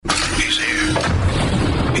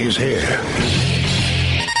He's here.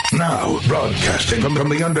 Now, broadcasting from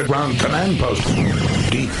the underground command post,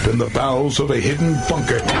 deep in the bowels of a hidden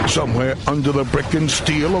bunker, somewhere under the brick and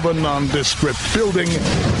steel of a nondescript building,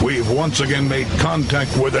 we've once again made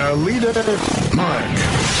contact with our leader, Mark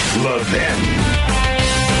Levin.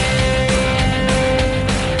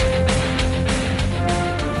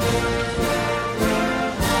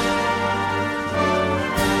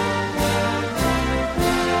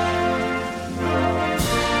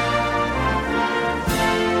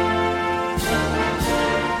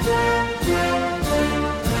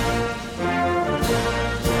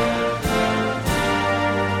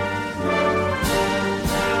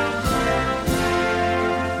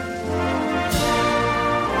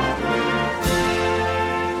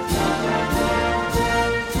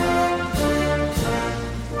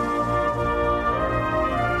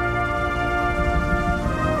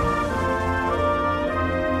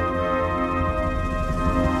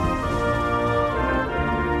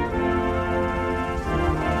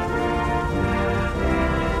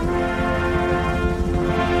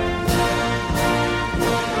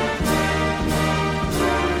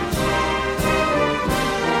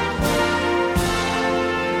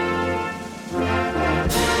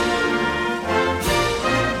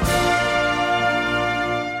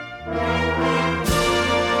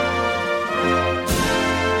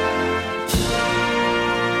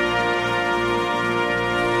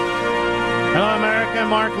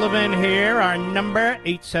 Mark Levin here. Our number,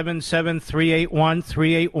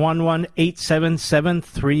 877-381-3811,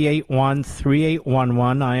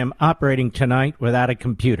 877-381-3811. I am operating tonight without a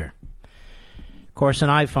computer. Of course, an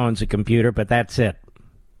iPhone's a computer, but that's it.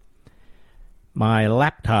 My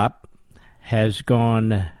laptop has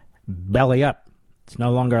gone belly up. It's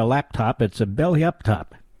no longer a laptop, it's a belly up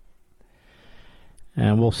top.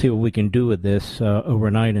 And we'll see what we can do with this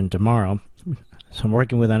overnight and tomorrow. So I'm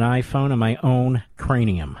working with an iPhone and my own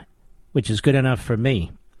cranium, which is good enough for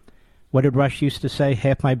me. What did Rush used to say?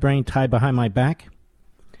 Half my brain tied behind my back?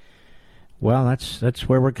 Well, that's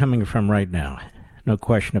where we're coming from right now. No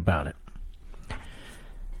question about it.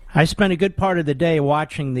 I spent a good part of the day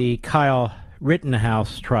watching the Kyle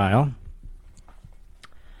Rittenhouse trial.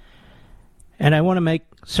 And I want to make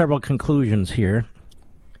several conclusions here.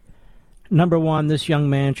 Number one, this young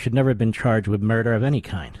man should never have been charged with murder of any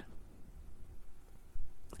kind.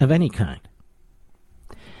 Of any kind.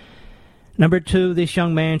 Number two, this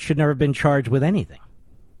young man should never have been charged with anything.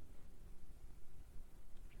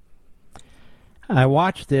 I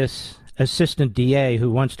watched this assistant DA who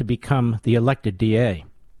wants to become the elected DA,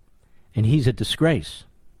 and he's a disgrace.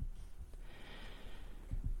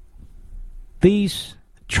 These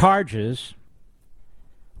charges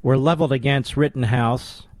were leveled against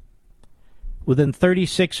Rittenhouse within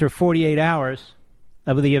 36 or 48 hours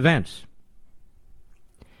of the events.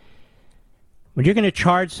 When you're going to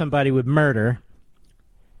charge somebody with murder,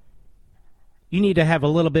 you need to have a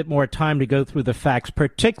little bit more time to go through the facts,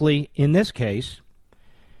 particularly in this case,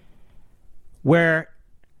 where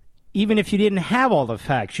even if you didn't have all the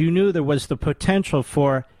facts, you knew there was the potential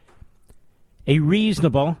for a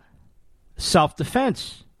reasonable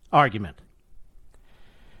self-defense argument.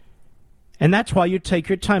 And that's why you take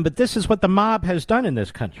your time. But this is what the mob has done in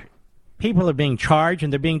this country. People are being charged,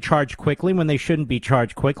 and they're being charged quickly when they shouldn't be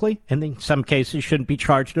charged quickly, and in some cases shouldn't be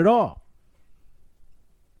charged at all.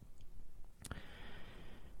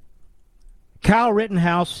 Kyle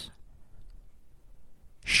Rittenhouse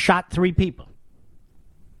shot 3 people.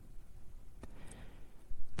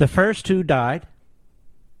 The first 2 died,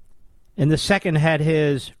 and the second had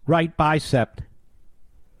his right bicep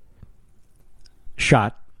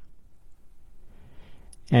shot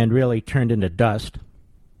and really turned into dust.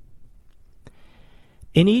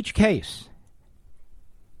 In each case,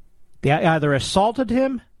 they either assaulted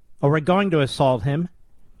him or were going to assault him.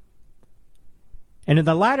 And in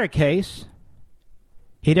the latter case,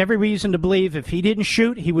 he had every reason to believe if he didn't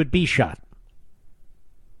shoot, he would be shot.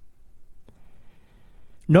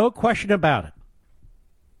 No question about it.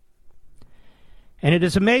 And it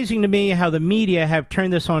is amazing to me how the media have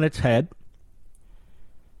turned this on its head,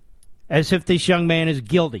 as if this young man is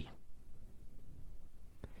guilty.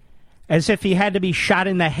 As if he had to be shot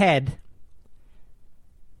in the head.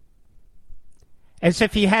 As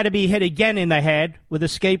if he had to be hit again in the head with a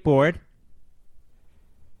skateboard.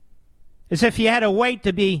 As if he had to wait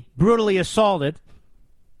to be brutally assaulted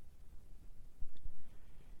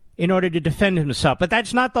in order to defend himself. But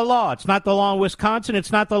that's not the law. It's not the law in Wisconsin.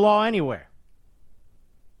 It's not the law anywhere.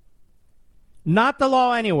 Not the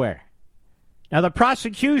law anywhere. Now, the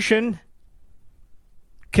prosecution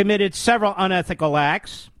committed several unethical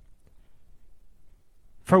acts.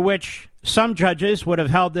 for which some judges would have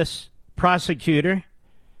held this prosecutor,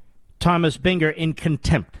 Thomas Binger, in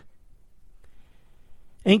contempt,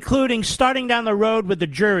 including starting down the road with the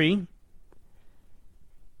jury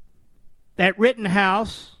that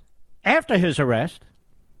Rittenhouse, after his arrest,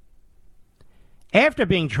 after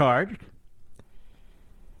being charged,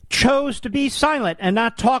 chose to be silent and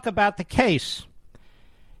not talk about the case,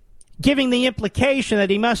 giving the implication that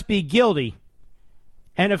he must be guilty.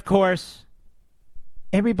 And, of course,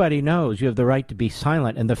 everybody knows you have the right to be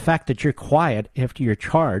silent, and the fact that you're quiet after you're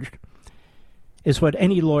charged is what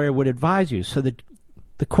any lawyer would advise you. So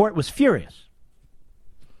the court was furious,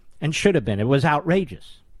 and should have been. It was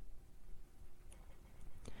outrageous.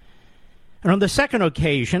 And on the second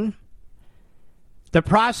occasion, the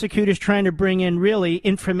prosecutor's trying to bring in really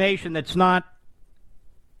information that's not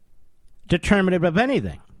determinative of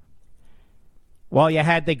anything. Well, you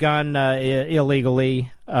had the gun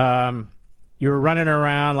illegally. You were running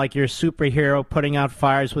around like you're a superhero putting out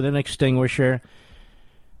fires with an extinguisher.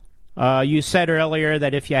 You said earlier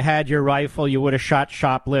that if you had your rifle, you would have shot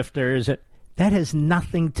shoplifters. That has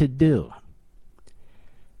nothing to do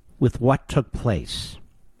with what took place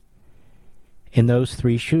in those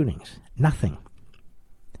three shootings. Nothing.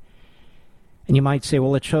 And you might say,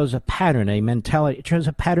 well, it shows a pattern, a mentality. It shows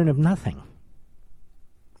a pattern of nothing.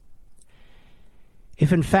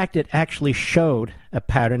 If, in fact, it actually showed a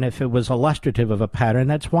pattern, if it was illustrative of a pattern,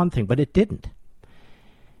 that's one thing, but it didn't.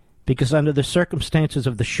 Because under the circumstances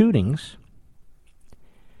of the shootings,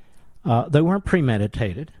 they weren't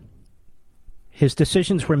premeditated. His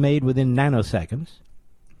decisions were made within nanoseconds.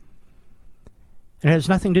 It has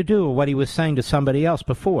nothing to do with what he was saying to somebody else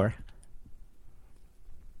before.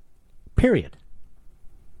 Period.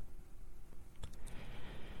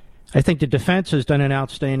 I think the defense has done an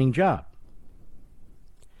outstanding job.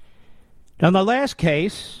 Now, in the last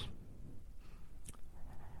case,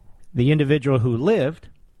 the individual who lived,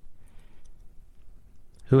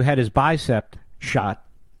 who had his bicep shot,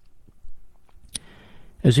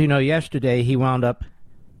 as you know, yesterday he wound up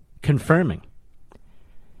confirming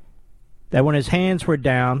that when his hands were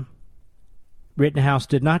down, Rittenhouse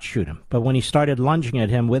did not shoot him. But when he started lunging at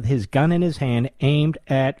him with his gun in his hand aimed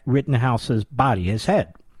at Rittenhouse's body, his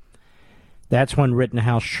head, that's when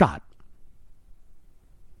Rittenhouse shot.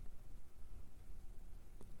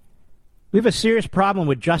 We have a serious problem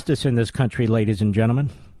with justice in this country, ladies and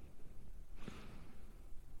gentlemen.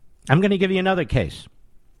 I'm going to give you another case.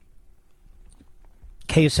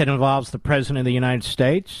 Case that involves the President of the United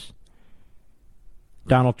States,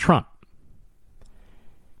 Donald Trump,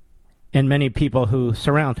 and many people who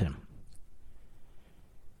surround him.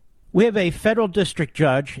 We have a federal district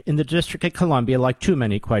judge in the District of Columbia, like too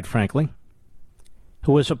many, quite frankly,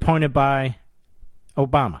 who was appointed by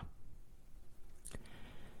Obama.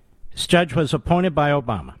 This judge was appointed by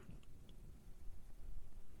Obama.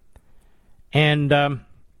 And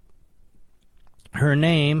her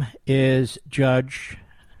name is Judge,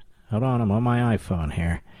 hold on, I'm on my iPhone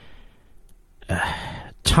here,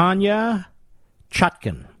 Tanya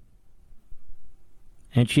Chutkan.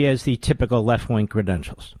 And she has the typical left-wing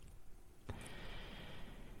credentials.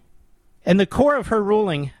 And the core of her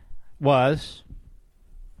ruling was,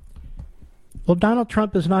 well, Donald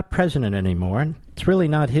Trump is not president anymore, and it's really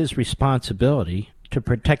not his responsibility to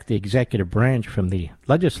protect the executive branch from the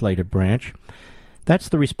legislative branch. That's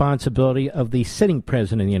the responsibility of the sitting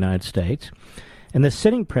president of the United States. And the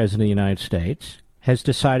sitting president of the United States has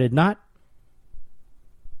decided not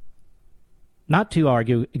to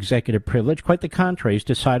argue executive privilege. Quite the contrary. He's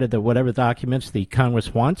decided that whatever documents the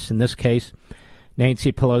Congress wants, in this case,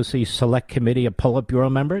 Nancy Pelosi's select committee of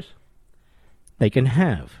Politburo members, they can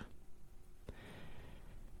have.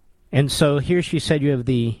 And so here she said you have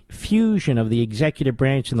the fusion of the executive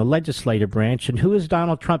branch and the legislative branch, and who is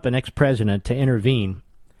Donald Trump, an ex-president, to intervene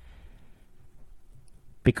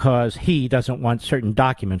because he doesn't want certain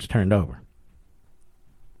documents turned over?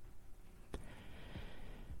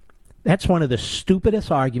 That's one of the stupidest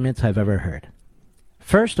arguments I've ever heard.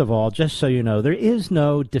 First of all, just so you know, there is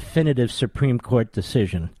no definitive Supreme Court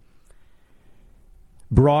decision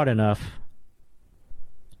broad enough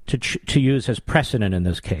to use as precedent in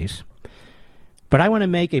this case. But I want to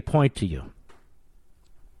make a point to you.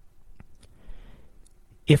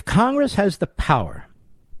 If Congress has the power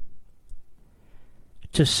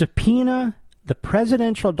to subpoena the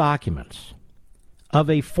presidential documents of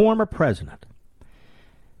a former president,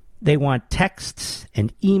 they want texts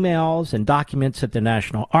and emails and documents at the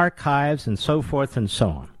National Archives and so forth and so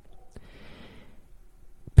on.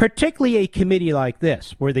 Particularly a committee like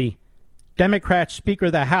this, where the Democrat Speaker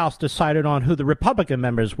of the House decided on who the Republican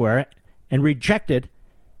members were and rejected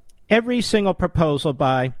every single proposal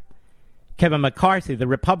by Kevin McCarthy, the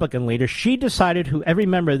Republican leader, she decided who every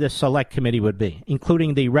member of this select committee would be,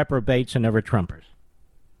 including the reprobates and never-Trumpers.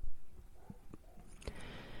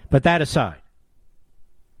 But that aside,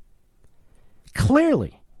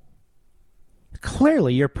 clearly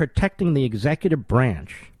you're protecting the executive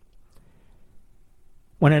branch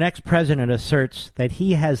when an ex-president asserts that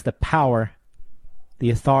he has the power, the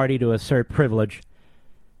authority to assert privilege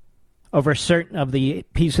over certain of the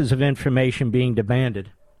pieces of information being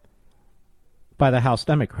demanded by the House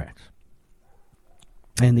Democrats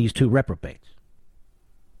and these two reprobates.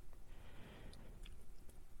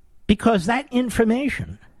 Because that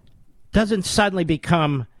information doesn't suddenly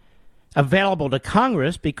become available to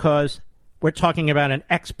Congress because we're talking about an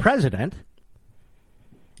ex-president.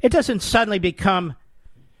 It doesn't suddenly become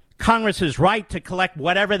Congress's right to collect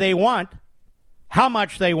whatever they want, how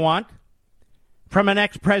much they want, from an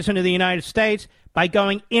ex-president of the United States by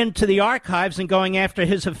going into the archives and going after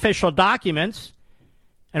his official documents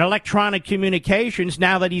and electronic communications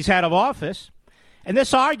now that he's out of office. And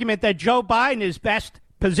this argument that Joe Biden is best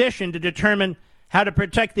positioned to determine how to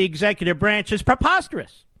protect the executive branch is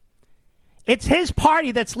preposterous. It's his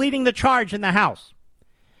party that's leading the charge in the House.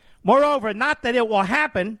 Moreover, not that it will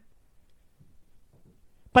happen,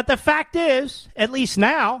 but the fact is, at least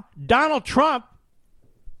now, Donald Trump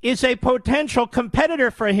is a potential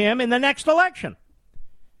competitor for him in the next election.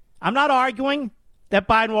 I'm not arguing that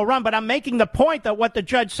Biden will run, but I'm making the point that what the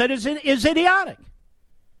judge said is idiotic.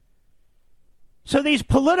 So these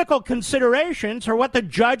political considerations are what the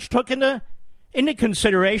judge took into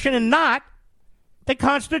consideration and not the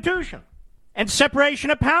Constitution and separation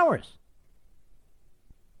of powers.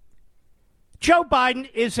 Joe Biden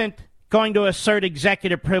isn't going to assert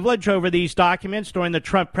executive privilege over these documents during the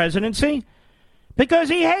Trump presidency because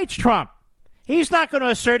he hates Trump. He's not going to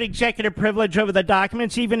assert executive privilege over the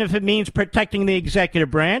documents, even if it means protecting the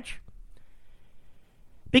executive branch,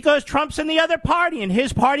 because Trump's in the other party and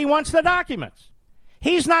his party wants the documents.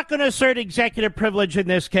 He's not going to assert executive privilege in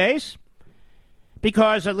this case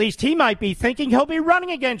because at least he might be thinking he'll be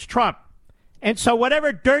running against Trump. And so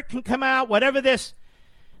whatever dirt can come out, whatever this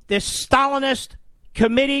Stalinist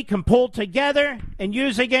committee can pull together and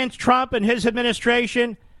use against Trump and his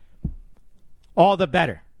administration, all the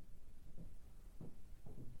better.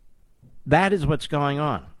 That is what's going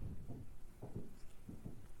on.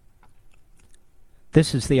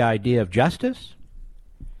 This is the idea of justice.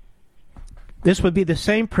 This would be the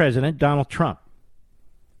same president, Donald Trump,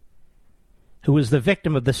 who was the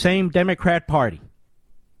victim of the same Democrat Party,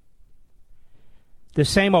 the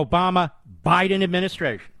same Obama-Biden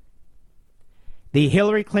administration, the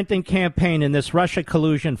Hillary Clinton campaign in this Russia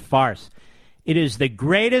collusion farce. It is the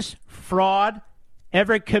greatest fraud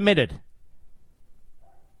ever committed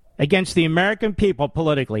against the American people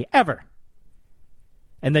politically, ever.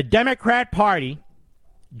 And the Democrat Party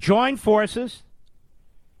joined forces.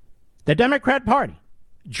 The Democrat Party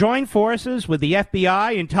joined forces with the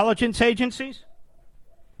FBI, intelligence agencies,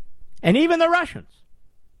 and even the Russians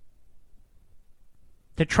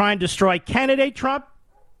to try and destroy candidate Trump,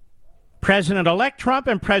 President-elect Trump,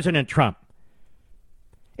 and President Trump.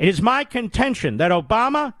 It is my contention that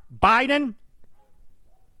Obama, Biden,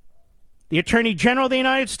 the Attorney General of the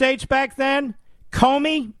United States back then,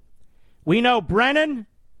 Comey, we know Brennan,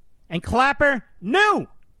 and Clapper knew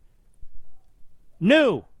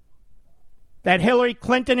that Hillary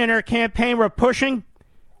Clinton and her campaign were pushing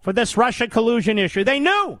for this Russia collusion issue. They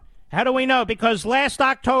knew. How do we know? Because last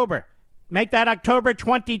October, make that October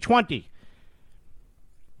 2020,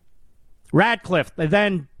 Radcliffe, the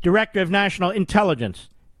then Director of National Intelligence,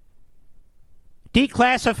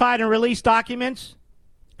 declassified and released documents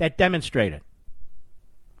that demonstrate it.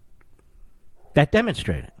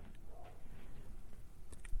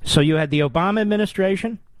 So you had the Obama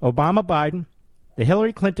administration, Obama-Biden, the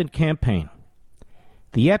Hillary Clinton campaign,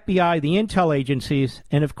 the FBI, the intel agencies,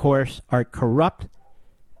 and of course our corrupt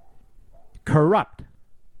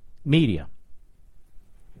media,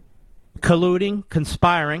 colluding,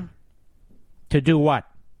 conspiring to do what?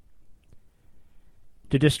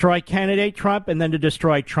 To destroy candidate Trump and then to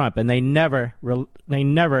destroy Trump. And they never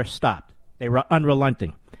stopped. They were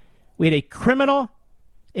unrelenting. We had a criminal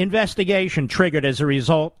investigation triggered as a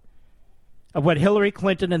result of what Hillary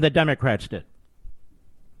Clinton and the Democrats did.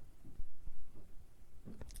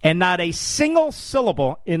 And not a single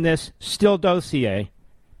syllable in this Steele dossier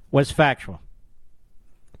was factual.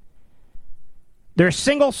 Their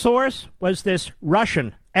single source was this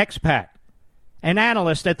Russian expat, an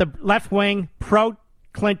analyst at the left-wing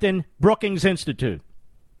pro-Clinton Brookings Institute.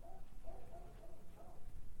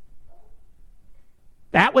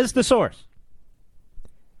 That was the source.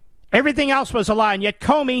 Everything else was a lie, and yet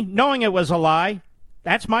Comey, knowing it was a lie,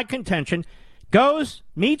 that's my contention, goes,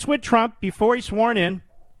 meets with Trump before he's sworn in,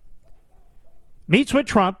 meets with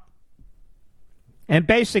Trump, and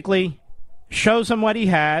basically shows him what he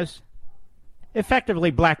has, effectively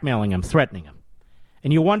blackmailing him, threatening him.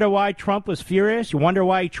 And you wonder why Trump was furious? You wonder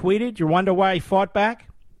why he tweeted? You wonder why he fought back?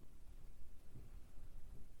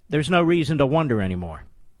 There's no reason to wonder anymore.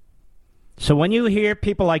 So when you hear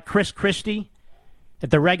people like Chris Christie at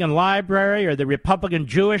the Reagan Library or the Republican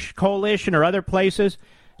Jewish Coalition or other places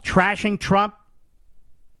trashing Trump,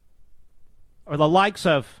 or the likes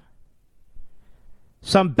of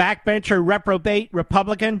some backbencher reprobate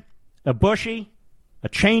Republican, a Bushy, a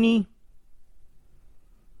Cheney,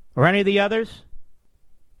 or any of the others,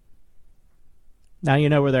 now you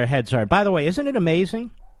know where their heads are. By the way, isn't it amazing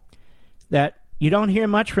that you don't hear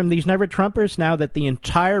much from these never-Trumpers now that the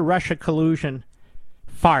entire Russia collusion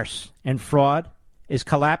farce and fraud is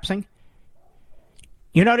collapsing?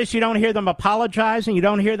 You notice you don't hear them apologizing, you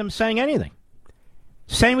don't hear them saying anything.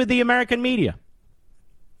 Same with the American media.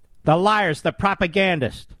 The liars, the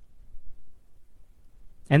propagandists.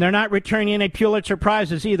 And they're not returning any Pulitzer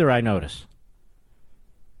Prizes either, I notice.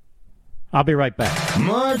 I'll be right back.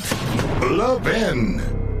 Mark Levin.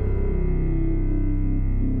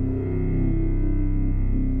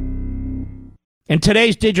 In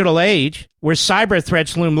today's digital age, where cyber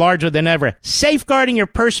threats loom larger than ever, safeguarding your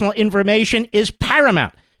personal information is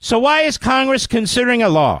paramount. So why is Congress considering a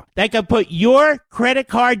law that could put your credit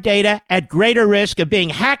card data at greater risk of being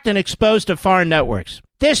hacked and exposed to foreign networks?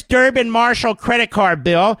 This Durbin-Marshall credit card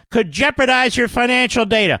bill could jeopardize your financial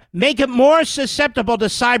data, make it more susceptible to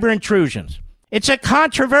cyber intrusions. It's a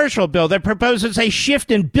controversial bill that proposes a shift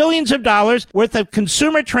in billions of dollars worth of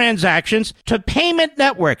consumer transactions to payment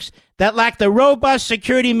networks that lack the robust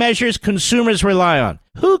security measures consumers rely on.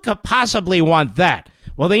 Who could possibly want that?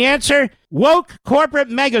 Well, the answer? Woke corporate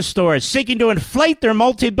megastores seeking to inflate their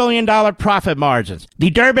multi-billion-dollar profit margins. The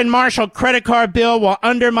Durbin-Marshall credit card bill will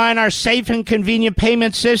undermine our safe and convenient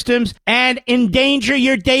payment systems and endanger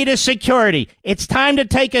your data security. It's time to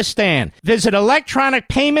take a stand. Visit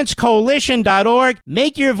electronicpaymentscoalition.org.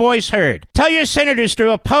 Make your voice heard. Tell your senators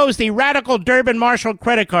to oppose the radical Durbin-Marshall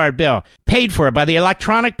credit card bill, paid for by the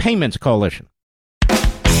Electronic Payments Coalition.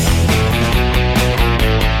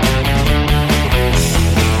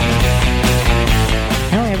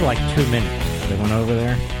 Like 2 minutes. They went over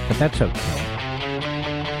there, but that's okay.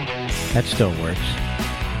 That still works.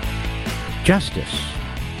 Justice.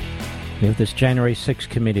 We have this January 6th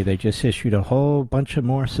committee. They just issued a whole bunch of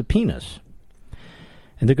more subpoenas.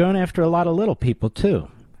 And they're going after a lot of little people, too.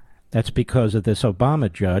 That's because of this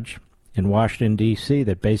Obama judge in Washington, D.C.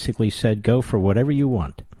 that basically said, go for whatever you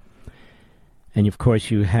want. And, of course,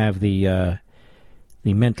 you have the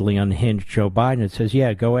mentally unhinged Joe Biden that says,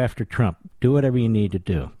 yeah, go after Trump. Do whatever you need to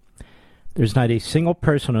do. There's not a single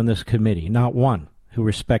person on this committee, not one, who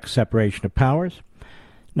respects separation of powers,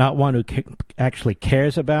 not one who actually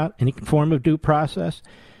cares about any form of due process.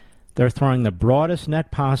 They're throwing the broadest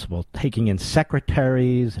net possible, taking in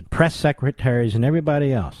secretaries and press secretaries and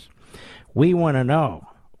everybody else. We want to know.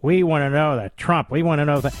 We want to know that Trump, we want to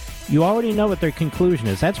know that. You already know what their conclusion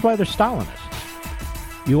is. That's why they're Stalinists.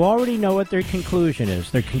 You already know what their conclusion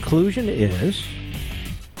is. Their conclusion is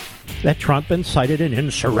that Trump incited an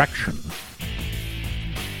insurrection.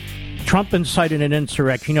 Trump incited an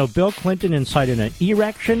insurrection. You know, Bill Clinton incited an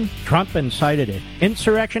erection. Trump incited an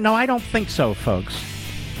insurrection. No, I don't think so, folks.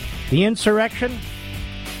 The insurrection,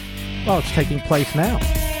 well, it's taking place now.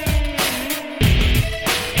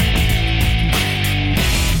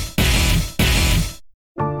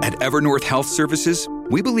 At Evernorth Health Services,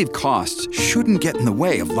 we believe costs shouldn't get in the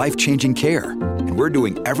way of life-changing care, and we're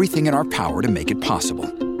doing everything in our power to make it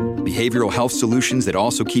possible. Behavioral health solutions that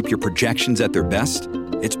also keep your projections at their best?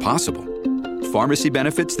 It's possible. Pharmacy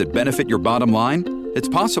benefits that benefit your bottom line? It's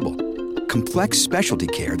possible. Complex specialty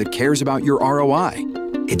care that cares about your ROI?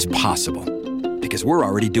 It's possible. Because we're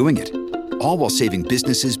already doing it. All while saving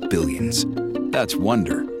businesses billions. That's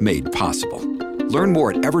Wonder made possible. Learn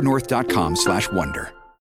more at evernorth.com/wonder.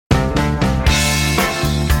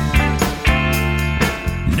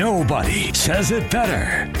 Nobody says it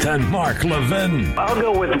better than Mark Levin. I'll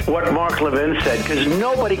go with what Mark Levin said, because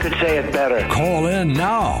nobody could say it better. Call in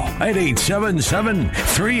now at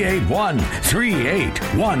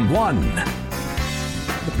 877-381-3811.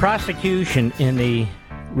 The prosecution in the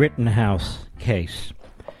Rittenhouse case.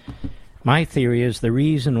 My theory is the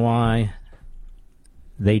reason why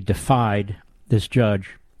they defied this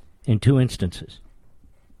judge in 2 instances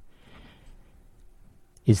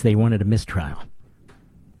is they wanted a mistrial.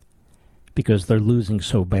 Because they're losing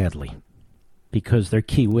so badly. because their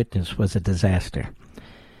key witness was a disaster.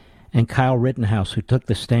 And Kyle Rittenhouse, who took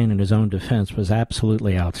the stand in his own defense, was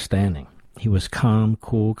absolutely outstanding. He was calm,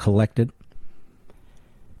 cool, collected.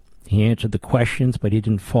 He answered the questions, but he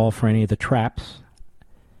didn't fall for any of the traps.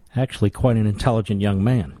 Actually, quite an intelligent young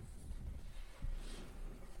man.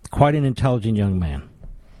 Quite an intelligent young man.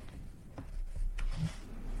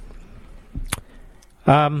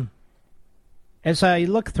 As I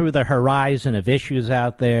look through the horizon of issues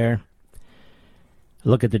out there,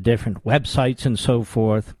 look at the different websites and so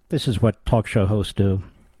forth, this is what talk show hosts do.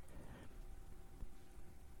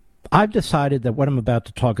 I've decided that what I'm about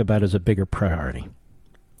to talk about is a bigger priority.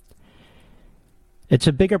 It's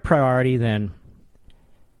a bigger priority than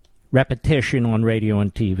repetition on radio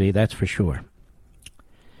and TV, that's for sure.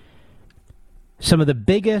 Some of the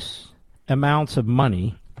biggest amounts of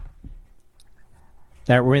money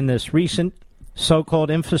that were in this recent so-called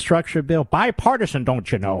infrastructure bill, bipartisan, don't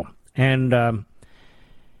you know, and the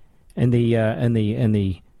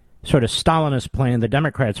sort of Stalinist plan the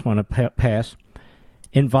Democrats want to pass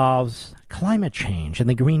involves climate change and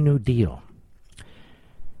the Green New Deal,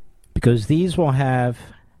 because these will have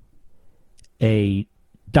a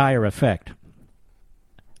dire effect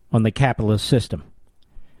on the capitalist system.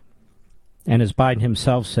 And as Biden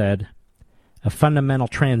himself said, a fundamental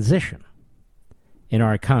transition in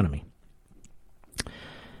our economy.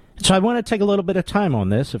 So I want to take a little bit of time on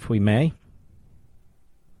this, if we may.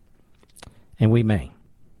 And we may.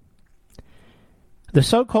 The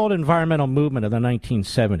so-called environmental movement of the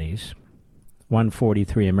 1970s,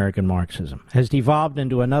 143 American Marxism, has devolved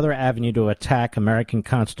into another avenue to attack American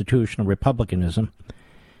constitutional republicanism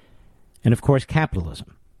and, of course,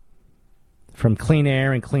 capitalism. From clean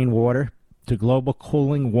air and clean water to global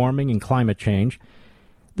cooling, warming, and climate change,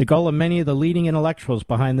 the goal of many of the leading intellectuals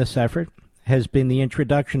behind this effort has been the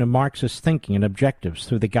introduction of Marxist thinking and objectives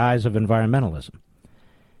through the guise of environmentalism,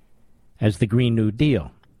 as the Green New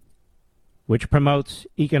Deal, which promotes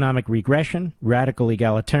economic regression, radical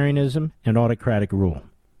egalitarianism, and autocratic rule.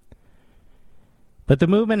 But the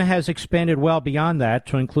movement has expanded well beyond that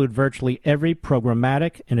to include virtually every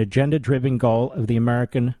programmatic and agenda-driven goal of the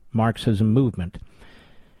American Marxism movement,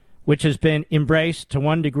 which has been embraced to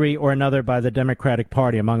one degree or another by the Democratic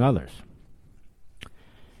Party, among others.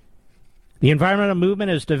 The environmental movement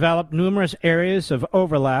has developed numerous areas of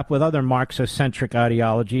overlap with other Marxist-centric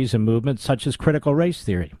ideologies and movements, such as critical race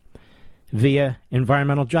theory, via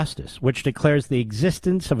environmental justice, which declares the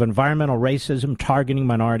existence of environmental racism targeting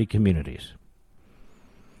minority communities.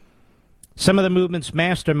 Some of the movement's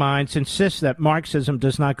masterminds insist that Marxism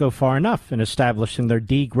does not go far enough in establishing their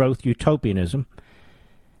degrowth utopianism,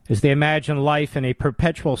 as they imagine life in a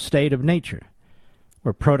perpetual state of nature,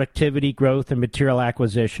 where productivity, growth, and material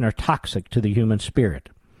acquisition are toxic to the human spirit.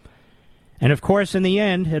 And of course, in the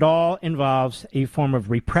end, it all involves a form of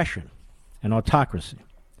repression and autocracy.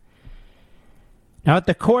 Now, at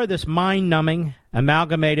the core of this mind-numbing,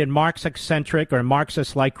 amalgamated Marxist-centric or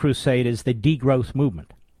Marxist-like crusade is the degrowth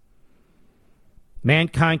movement.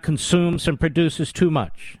 Mankind consumes and produces too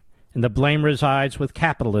much, and the blame resides with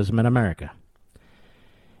capitalism in America.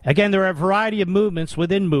 Again, there are a variety of movements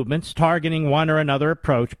within movements targeting one or another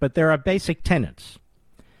approach, but there are basic tenets.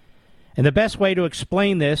 And the best way to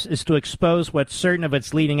explain this is to expose what certain of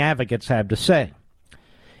its leading advocates have to say.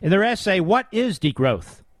 In their essay, What is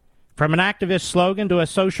Degrowth? From an activist slogan to a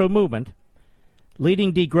social movement,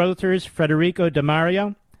 leading degrowthers Federico De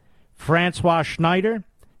Mario, Francois Schneider,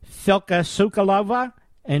 Filka Sukalova,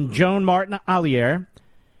 and Joan Martin Allier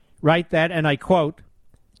write that, and I quote,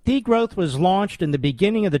 degrowth was launched in the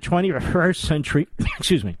beginning of the 21st century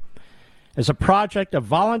as a project of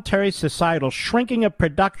voluntary societal shrinking of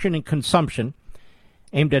production and consumption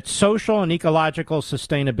aimed at social and ecological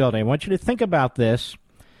sustainability. I want you to think about this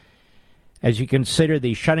as you consider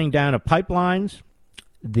the shutting down of pipelines,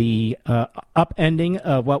 the upending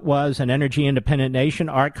of what was an energy-independent nation,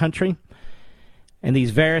 our country, and these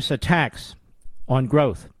various attacks on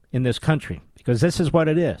growth in this country, because this is what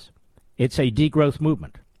it is. It's a degrowth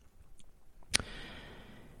movement.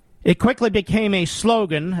 It quickly became a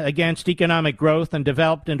slogan against economic growth and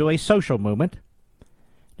developed into a social movement.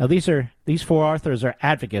 Now, these four authors are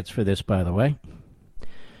advocates for this, by the way.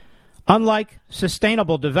 Unlike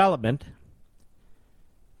sustainable development,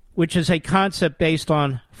 which is a concept based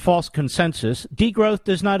on false consensus, degrowth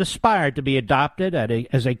does not aspire to be adopted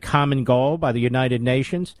as a common goal by the United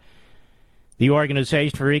Nations, the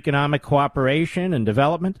Organization for Economic Cooperation and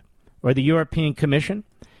Development, or the European Commission.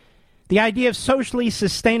 The idea of socially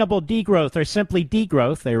sustainable degrowth, or simply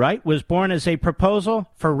degrowth, they write, was born as a proposal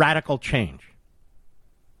for radical change.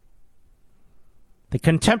 The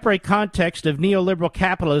contemporary context of neoliberal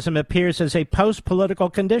capitalism appears as a post-political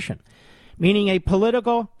condition, meaning a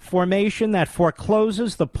political formation that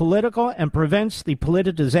forecloses the political and prevents the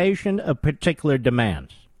politicization of particular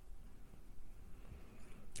demands.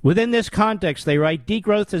 Within this context, they write,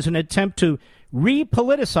 degrowth is an attempt to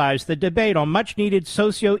repoliticize the debate on much-needed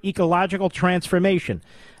socio-ecological transformation,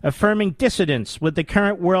 affirming dissidence with the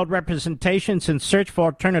current world representations in search for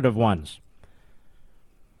alternative ones.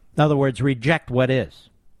 In other words, reject what is,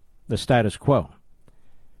 the status quo.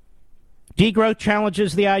 Degrowth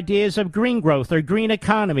challenges the ideas of green growth or green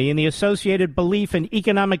economy and the associated belief in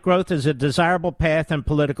economic growth as a desirable path in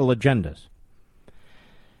political agendas.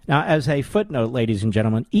 Now, as a footnote, ladies and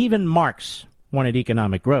gentlemen, even Marx wanted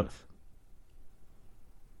economic growth.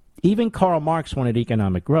 Even Karl Marx wanted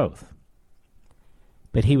economic growth,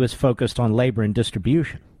 but he was focused on labor and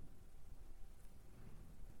distribution.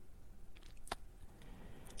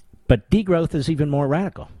 But degrowth is even more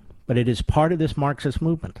radical, but it is part of this Marxist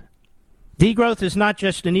movement. Degrowth is not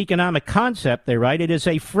just an economic concept, they write, it is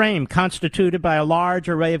a frame constituted by a large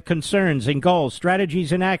array of concerns and goals,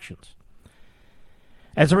 strategies, and actions.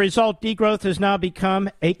 As a result, degrowth has now become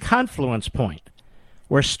a confluence point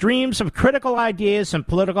where streams of critical ideas and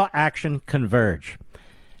political action converge.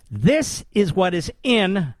 This is what is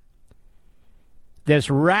in this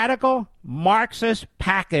radical Marxist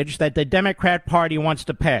package that the Democrat Party wants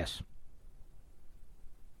to pass.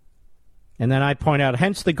 And then I point out,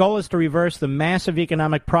 hence the goal is to reverse the massive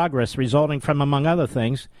economic progress resulting from, among other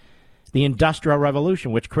things, the Industrial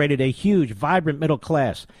Revolution, which created a huge, vibrant middle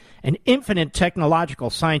class, and infinite technological,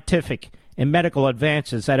 scientific, and medical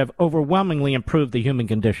advances that have overwhelmingly improved the human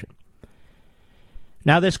condition.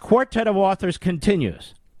 Now, this quartet of authors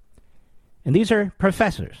continues, and these are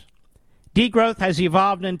professors. Degrowth has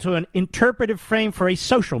evolved into an interpretive frame for a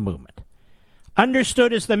social movement,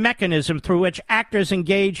 understood as the mechanism through which actors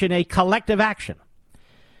engage in a collective action.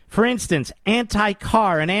 For instance,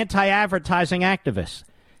 anti-car and anti-advertising activists,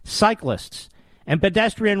 cyclists, and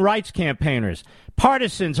pedestrian rights campaigners,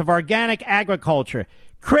 partisans of organic agriculture,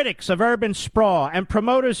 critics of urban sprawl, and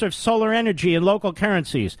promoters of solar energy and local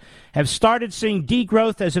currencies have started seeing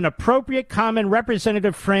degrowth as an appropriate common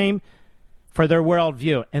representative frame for their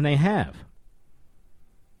worldview, and they have.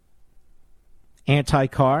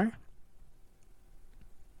 Anti-car.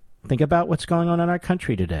 Think about what's going on in our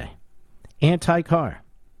country today. Anti-car.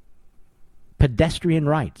 Pedestrian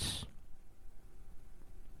rights.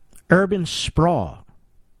 Urban sprawl.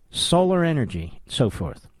 Solar energy, so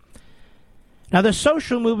forth. Now, the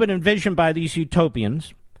social movement envisioned by these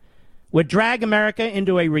utopians would drag America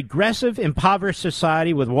into a regressive, impoverished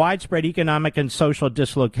society with widespread economic and social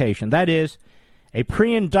dislocation. That is, a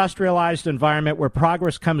pre-industrialized environment where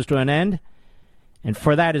progress comes to an end, and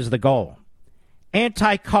for that is the goal.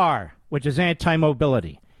 Anti-car, which is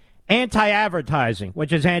anti-mobility. Anti-advertising,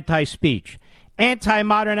 which is anti-speech.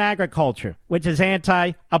 Anti-modern agriculture, which is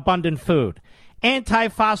anti-abundant food.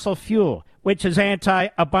 Anti-fossil fuel, which is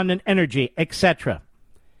anti-abundant energy, etc.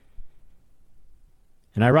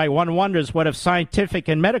 And I write, one wonders what if scientific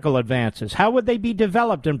and medical advances, how would they be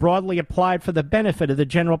developed and broadly applied for the benefit of the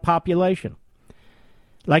general population?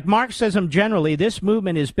 Like Marxism generally, this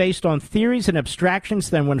movement is based on theories and abstractions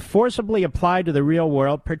that, when forcibly applied to the real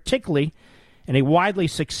world, particularly in a widely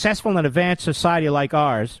successful and advanced society like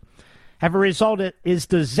ours, have a result that is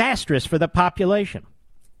disastrous for the population.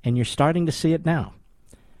 And you're starting to see it now.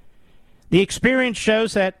 The experience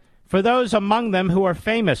shows that for those among them who are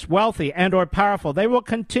famous, wealthy, and or powerful, they will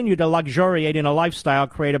continue to luxuriate in a lifestyle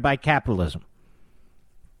created by capitalism.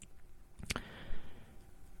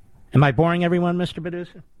 Am I boring everyone, Mr.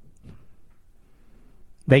 Producer?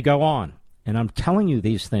 They go on. And I'm telling you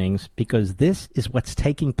these things because this is what's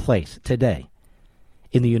taking place today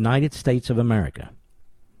in the United States of America.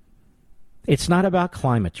 It's not about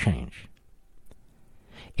climate change.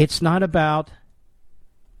 It's not about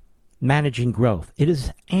managing growth. It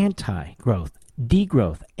is anti-growth,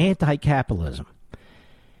 degrowth, anti-capitalism.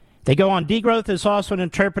 They go on, degrowth is also an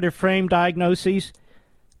interpretive frame diagnosis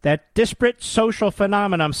that disparate social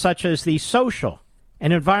phenomena such as the social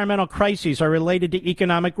and environmental crises are related to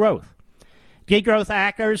economic growth. Degrowth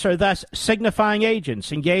actors are thus signifying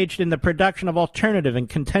agents engaged in the production of alternative and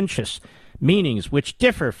contentious meanings which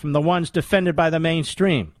differ from the ones defended by the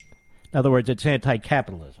mainstream. In other words, it's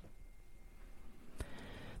anti-capitalism.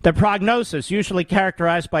 The prognosis, usually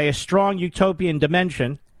characterized by a strong utopian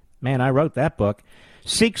dimension, man, I wrote that book,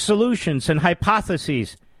 seeks solutions and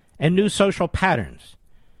hypotheses and new social patterns.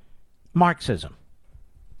 Marxism.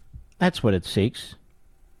 That's what it seeks.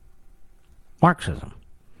 Marxism.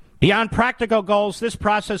 Beyond practical goals, this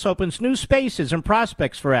process opens new spaces and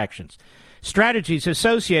prospects for actions, Strategies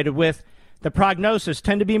associated with the prognosis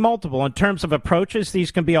tend to be multiple. In terms of approaches,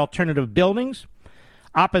 these can be alternative buildings,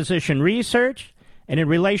 opposition research, and in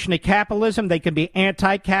relation to capitalism, they can be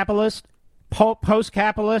anti-capitalist,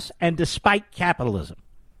 post-capitalist, and despite capitalism.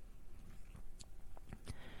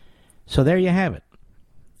 So there you have it.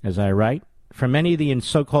 As I write, for many of the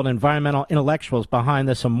so-called environmental intellectuals behind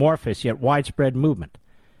this amorphous yet widespread movement,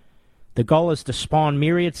 the goal is to spawn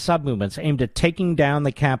myriad sub-movements aimed at taking down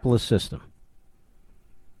the capitalist system.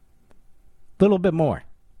 A little bit more.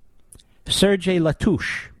 Serge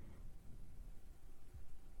Latouche,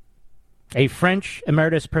 a French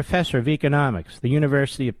emeritus professor of economics, the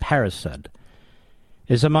University of Paris, said,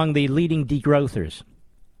 is among the leading degrowthers.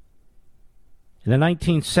 In the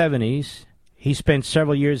 1970s, he spent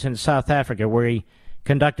several years in South Africa where he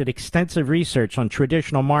conducted extensive research on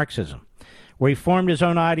traditional Marxism, where he formed his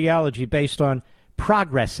own ideology based on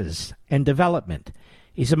progresses and development.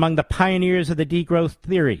 He's among the pioneers of the degrowth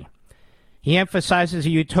theory. He emphasizes a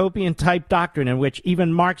utopian-type doctrine in which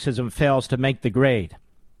even Marxism fails to make the grade.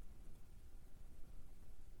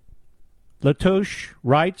 Latouche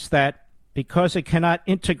writes that because it cannot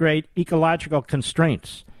integrate ecological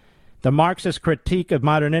constraints, the Marxist critique of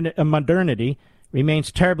modernity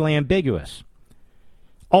remains terribly ambiguous.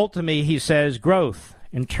 Ultimately, he says, growth,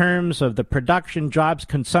 in terms of the production, jobs,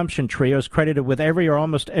 consumption trio, is credited with every or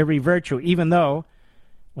almost every virtue, even though,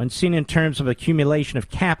 when seen in terms of accumulation of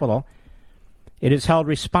capital, it is held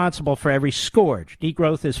responsible for every scourge.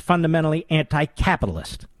 Degrowth is fundamentally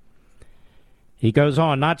anti-capitalist. He goes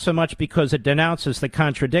on, not so much because it denounces the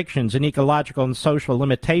contradictions and ecological and social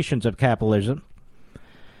limitations of capitalism,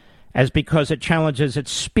 as because it challenges its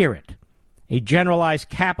spirit. A generalized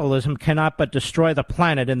capitalism cannot but destroy the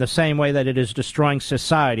planet in the same way that it is destroying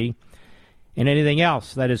society and anything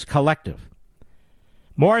else that is collective.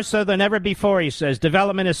 More so than ever before, he says,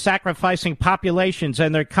 development is sacrificing populations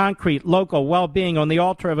and their concrete local well-being on the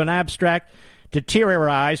altar of an abstract,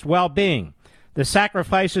 deteriorized well-being. The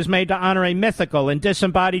sacrifice is made to honor a mythical and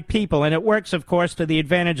disembodied people, and it works, of course, to the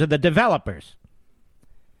advantage of the developers.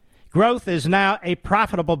 Growth is now a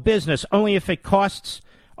profitable business only if its costs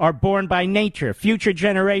are borne by nature, future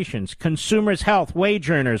generations, consumers' health, wage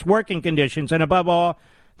earners, working conditions, and above all,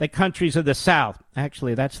 the countries of the South.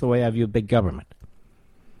 Actually, that's the way I view big government.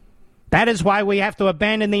 That is why we have to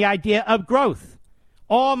abandon the idea of growth.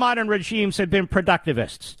 All modern regimes have been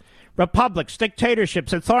productivists. Republics,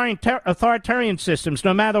 dictatorships, authoritarian systems,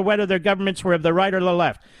 no matter whether their governments were of the right or the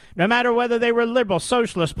left, no matter whether they were liberal,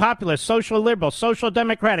 socialist, populist, social liberal, social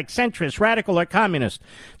democratic, centrist, radical, or communist,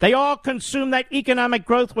 they all consumed that economic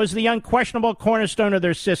growth was the unquestionable cornerstone of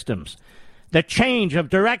their systems. The change of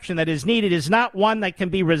direction that is needed is not one that can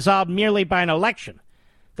be resolved merely by an election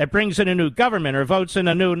that brings in a new government or votes in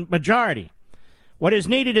a new majority. What is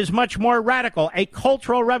needed is much more radical, a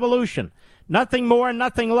cultural revolution. Nothing more,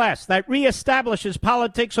 nothing less. That reestablishes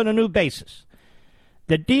politics on a new basis.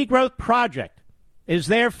 The degrowth project is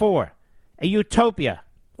therefore a utopia,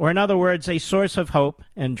 or in other words, a source of hope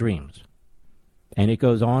and dreams. And it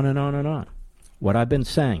goes on and on and on. What I've been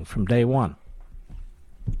saying from day one.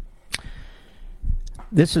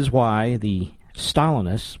 This is why the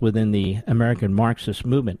Stalinists within the American Marxist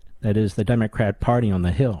movement, that is the Democrat Party on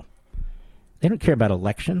the Hill, they don't care about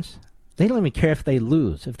elections. They don't even care if they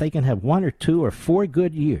lose, if they can have 1 or 2 or 4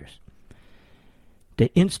 good years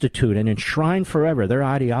to institute and enshrine forever their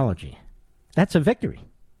ideology. That's a victory.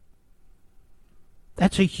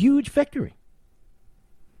 That's a huge victory.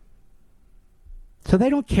 So they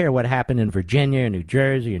don't care what happened in Virginia or New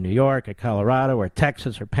Jersey or New York or Colorado or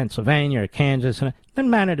Texas or Pennsylvania or Kansas. It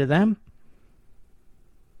doesn't matter to them.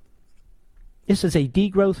 This is a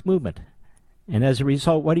degrowth movement. And as a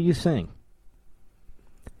result, what do you think?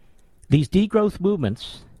 These degrowth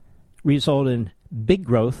movements result in big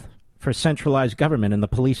growth for centralized government in the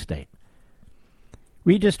police state.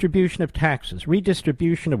 Redistribution of taxes,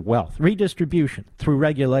 redistribution of wealth, redistribution through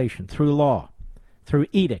regulation, through law, through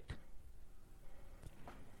edict.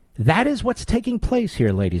 That is what's taking place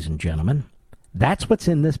here, ladies and gentlemen. That's what's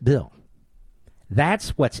in this bill.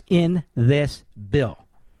 That's what's in this bill.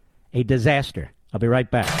 A disaster. I'll be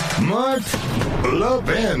right back. Mark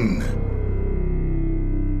Levin.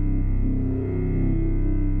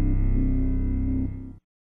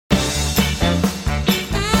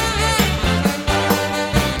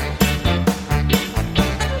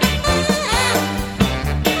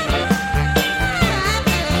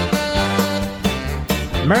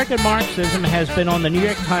 American Marxism has been on the New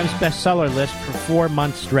York Times bestseller list for 4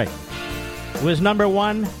 months straight. It was number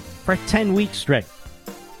 1 for 10 weeks straight.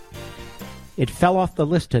 It fell off the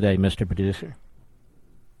list today, Mr. Producer,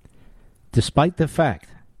 despite the fact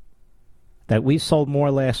that we sold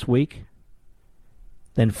more last week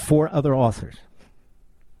than 4 other authors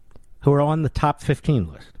who are on the top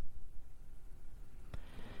 15 list.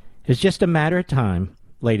 It's just a matter of time,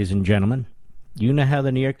 ladies and gentlemen. You know how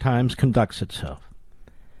the New York Times conducts itself.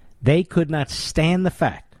 They could not stand the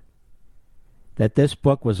fact that this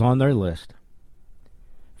book was on their list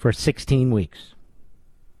for 16 weeks.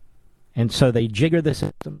 And so they jigger the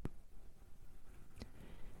system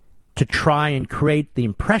to try and create the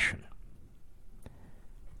impression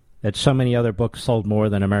that so many other books sold more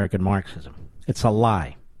than American Marxism. It's a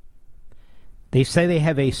lie. They say they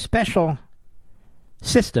have a special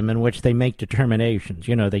system in which they make determinations.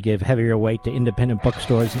 You know, they give heavier weight to independent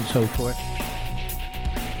bookstores and so forth.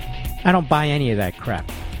 I don't buy any of that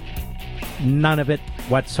crap. None of it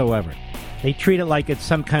whatsoever. They treat it like it's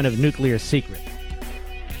some kind of nuclear secret.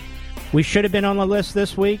 We should have been on the list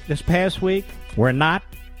this past week. We're not.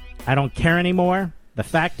 I don't care anymore. The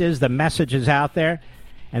fact is the message is out there,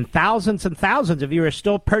 and thousands of you are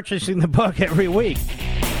still purchasing the book every week.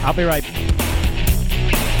 I'll be right back.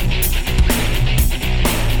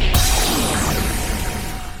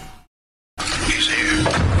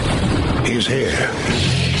 He's here.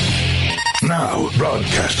 Now,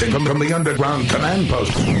 broadcasting from the underground command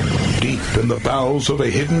post, deep in the bowels of a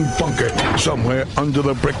hidden bunker, somewhere under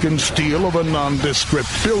the brick and steel of a nondescript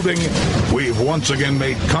building, we've once again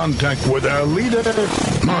made contact with our leader,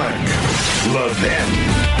 Mark Levin.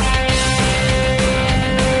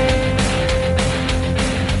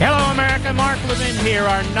 Hello, America. Mark Levin here.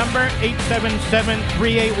 Our number,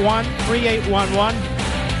 877-381-3811.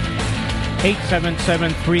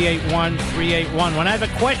 877-381-3811. When I have a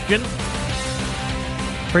question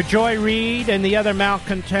for Joy Reid and the other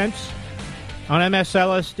malcontents on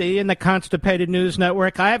MSLSD and the Constipated News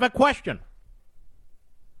Network, I have a question.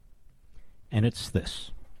 And it's this.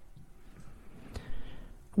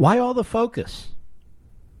 Why all the focus?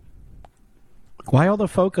 Why all the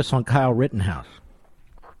focus on Kyle Rittenhouse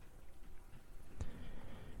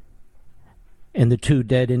and the 2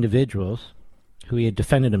 dead individuals who he had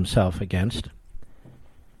defended himself against,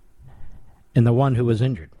 and the one who was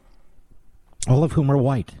injured, all of whom are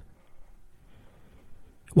white?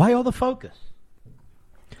 Why all the focus?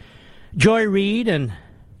 Joy Reid and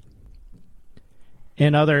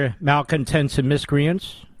other malcontents and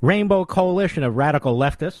miscreants, rainbow coalition of radical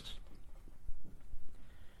leftists.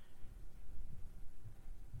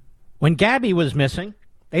 When Gabby was missing,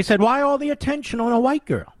 they said, why all the attention on a white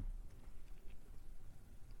girl?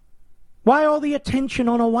 Why all the attention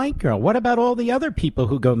on a white girl? What about all the other people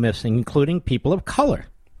who go missing, including people of color?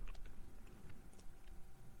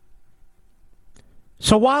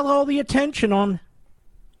 So why all the attention on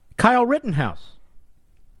Kyle Rittenhouse?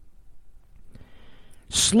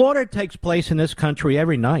 Slaughter takes place in this country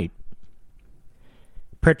every night,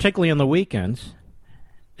 particularly on the weekends,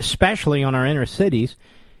 especially on our inner cities.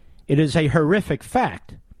 It is a horrific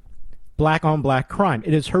fact. Black on black crime.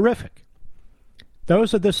 It is horrific.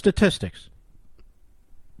 Those are the statistics.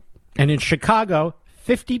 And in Chicago,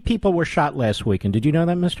 50 people were shot last week. And did you know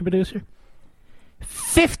that, Mr. Producer?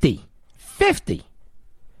 50. 50.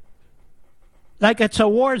 Like it's a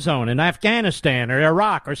war zone in Afghanistan or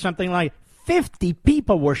Iraq or something like 50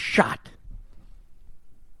 people were shot.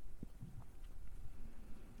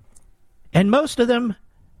 And most of them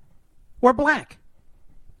were black.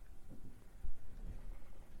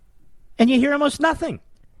 And you hear almost nothing.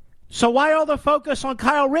 So why all the focus on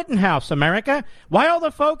Kyle Rittenhouse, America? Why all the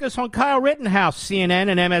focus on Kyle Rittenhouse, CNN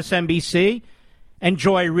and MSNBC and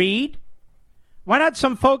Joy Reid? Why not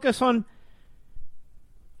some focus on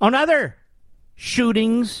other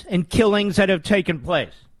shootings and killings that have taken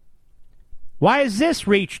place? Why has this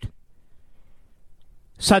reached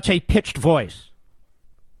such a pitched voice?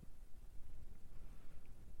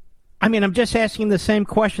 I mean, I'm just asking the same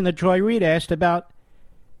question that Joy Reid asked about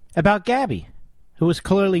Gabby, who was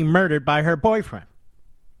clearly murdered by her boyfriend.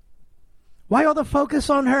 Why all the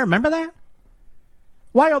focus on her? Remember that?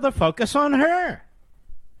 Why all the focus on her?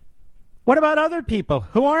 What about other people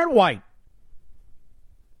who aren't white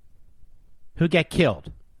who get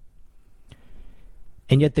killed?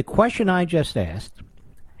 And yet the question I just asked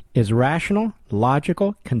is rational,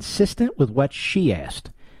 logical, consistent with what she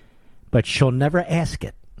asked. But she'll never ask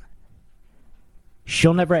it.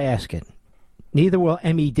 She'll never ask it. Neither will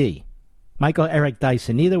MED, Michael Eric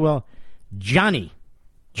Dyson. Neither will Johnny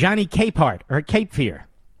Capehart or Cape Fear.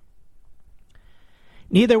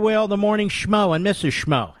 Neither will the Morning Schmo and Mrs.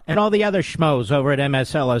 Schmo and all the other schmoes over at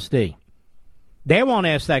MSLSD. They won't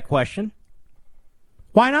ask that question.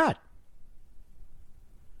 Why not?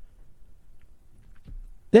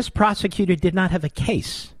 This prosecutor did not have a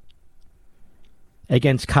case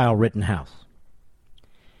against Kyle Rittenhouse.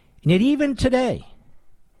 And yet even today,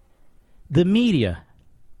 the media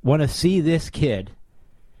want to see this kid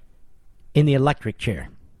in the electric chair.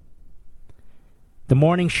 The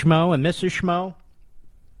morning schmo and Mrs. Schmo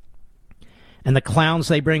and the clowns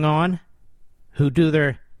they bring on who do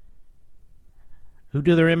their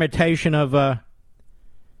imitation of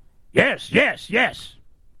yes, yes, yes.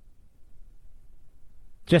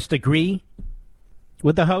 Just agree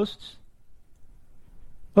with the hosts.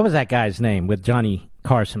 What was that guy's name with Johnny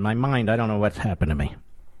Carson? My mind, I don't know what's happened to me.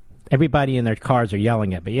 Everybody in their cars are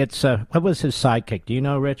yelling at me. It's, what was his sidekick? Do you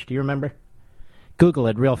know, Rich? Do you remember? Google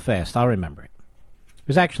it real fast. I'll remember it. He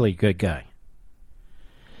was actually a good guy.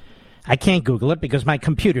 I can't Google it because my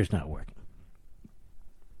computer's not working.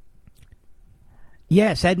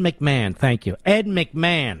 Yes, Ed McMahon. Thank you. Ed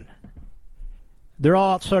McMahon. They're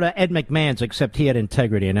all sort of Ed McMahons, except he had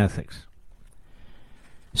integrity and ethics.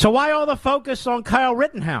 So why all the focus on Kyle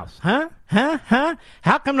Rittenhouse? Huh?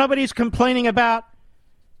 How come nobody's complaining about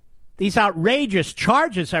these outrageous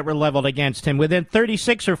charges that were leveled against him within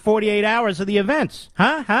 36 or 48 hours of the events?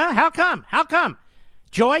 Huh? How come?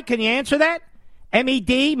 Joy, can you answer that?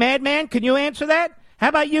 MED, Madman, can you answer that? How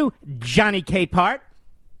about you, Johnny Capehart?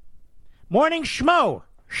 Morning Schmo,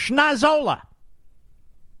 Schnazola.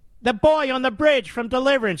 The boy on the bridge from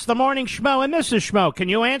Deliverance, the Morning Schmo and Mrs. Schmo. Can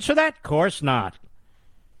you answer that? Of course not.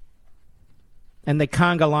 And the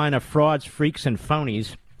conga line of frauds, freaks, and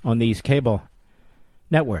phonies on these cable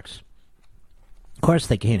networks. Of course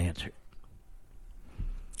they can't answer it.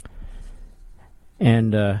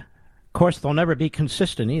 And, of course, they'll never be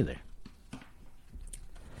consistent either.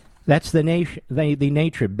 That's the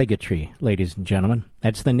nature of bigotry, ladies and gentlemen.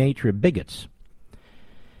 That's the nature of bigots.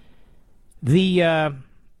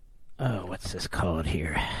 What's this called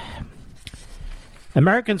here?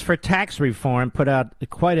 Americans for Tax Reform put out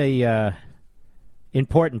quite a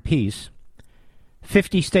important piece.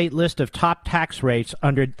 50-state list of top tax rates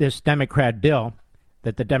under this Democrat bill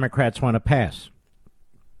that the Democrats want to pass.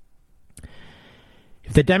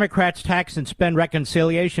 If the Democrats' tax and spend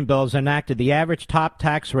reconciliation bill is enacted, the average top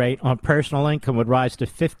tax rate on personal income would rise to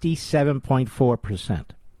 57.4%.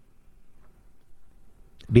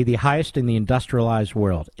 Be the highest in the industrialized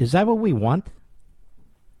world. Is that what we want?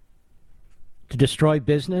 To destroy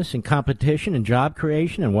business and competition and job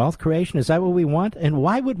creation and wealth creation? Is that what we want? And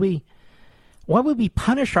why would we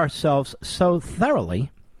punish ourselves so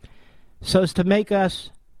thoroughly so as to make us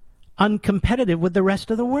uncompetitive with the rest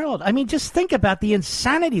of the world? I mean, just think about the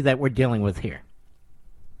insanity that we're dealing with here.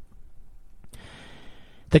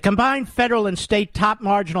 The combined federal and state top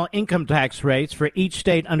marginal income tax rates for each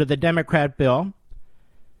state under the Democrat bill,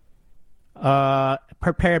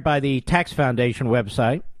 prepared by the Tax Foundation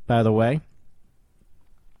website, by the way.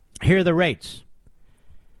 Here are the rates.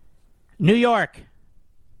 New York,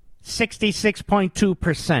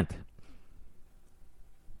 66.2%.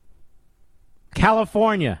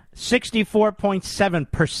 California,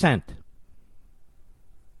 64.7%.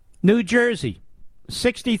 New Jersey,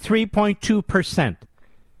 63.2%.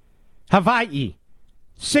 Hawaii,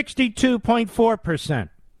 62.4%.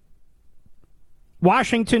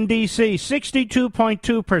 Washington, D.C.,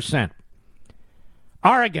 62.2%.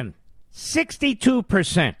 Oregon,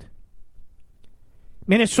 62%.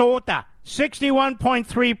 Minnesota,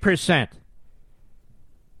 61.3%.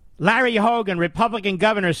 Larry Hogan, Republican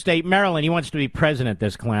governor, state Maryland, he wants to be president,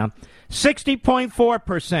 this clown,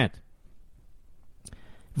 60.4%.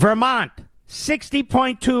 Vermont,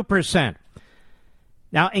 60.2%.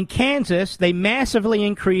 Now, in Kansas, they massively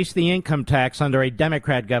increased the income tax under a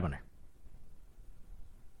Democrat governor.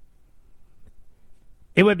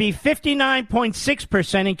 It would be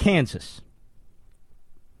 59.6% in Kansas.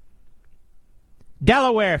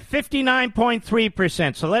 Delaware,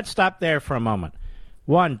 59.3%. So let's stop there for a moment.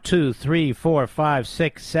 1, 2, 3, 4, 5,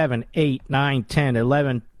 6, 7, 8, 9, 10,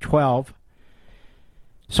 11, 12.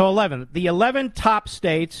 So 11. The 11 top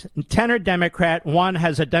states, 10 are Democrat, 1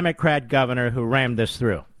 has a Democrat governor who rammed this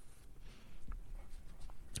through.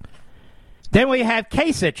 Then we have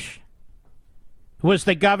Kasich, who was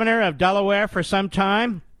the governor of Delaware for some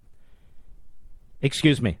time.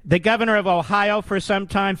 The governor of Ohio for some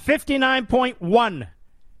time,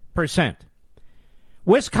 59.1%.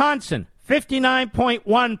 Wisconsin,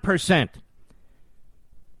 59.1%.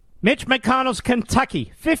 Mitch McConnell's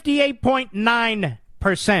Kentucky,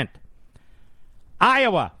 58.9%.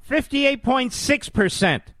 Iowa,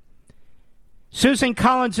 58.6%. Susan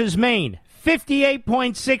Collins's Maine,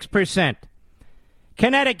 58.6%.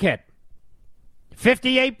 Connecticut,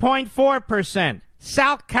 58.4%.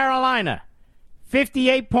 South Carolina,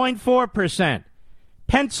 58.4%.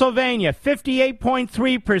 Pennsylvania,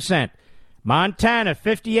 58.3%. Montana,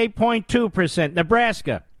 58.2%.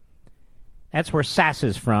 Nebraska, That's where Sass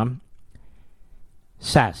is from.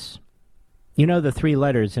 Sass. You know the three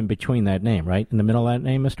letters in between that name, right? In the middle of that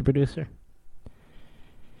name, Mr. Producer?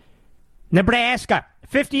 Nebraska,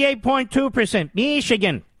 58.2%.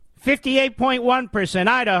 Michigan, 58.1%.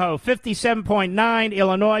 Idaho, 57.9%.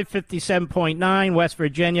 Illinois, 57.9%. West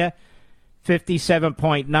Virginia,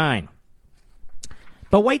 57.9%.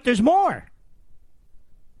 But wait, there's more.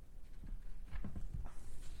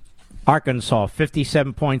 Arkansas,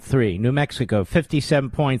 57.3%. New Mexico,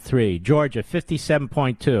 57.3%. Georgia,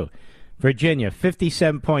 57.2%. Virginia,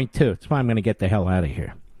 57.2%. That's why I'm going to get the hell out of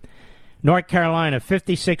here. North Carolina,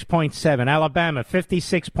 56.7%. Alabama,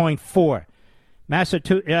 56.4%.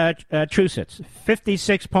 Massachusetts,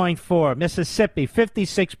 56.4%. Mississippi,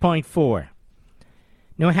 56.4%.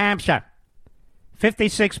 New Hampshire,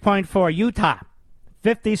 56.4%. Utah,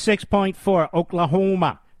 56.4%.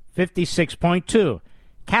 Oklahoma, 56.2%.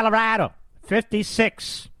 Colorado,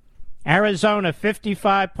 56%. Arizona,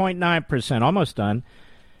 55.9%. Almost done.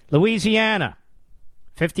 Louisiana,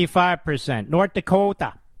 55%. North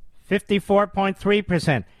Dakota,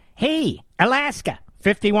 54.3%. Hey, Alaska,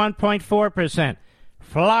 51.4%.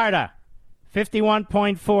 Florida,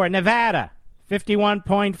 51.4%. Nevada,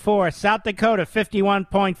 51.4%. South Dakota,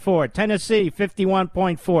 51.4%. Tennessee,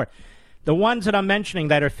 51.4%. The ones that I'm mentioning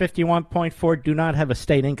that are 51.4% do not have a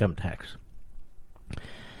state income tax.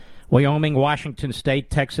 Wyoming, Washington State,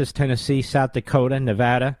 Texas, Tennessee, South Dakota,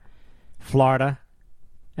 Nevada, Florida,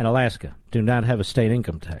 and Alaska do not have a state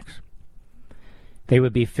income tax. They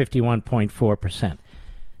would be 51.4%.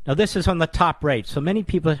 Now, this is on the top rate. So many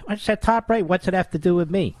people, what's that top rate? What's it have to do with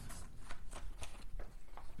me?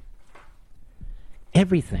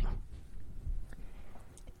 Everything.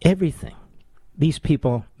 Everything. These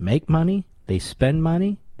people make money, they spend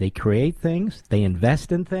money, they create things, they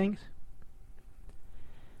invest in things.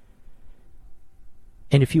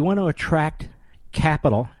 And if you want to attract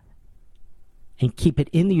capital and keep it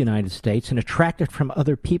in the United States and attract it from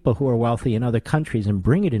other people who are wealthy in other countries and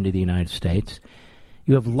bring it into the United States,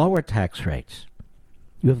 you have lower tax rates.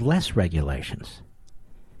 You have less regulations.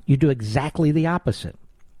 You do exactly the opposite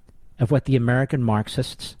of what the American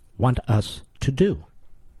Marxists want us to do.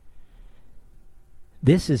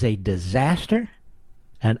 This is a disaster,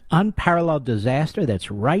 an unparalleled disaster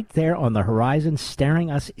that's right there on the horizon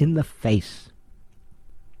staring us in the face.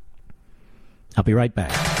 I'll be right back.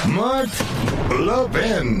 Mark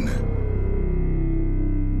Levin.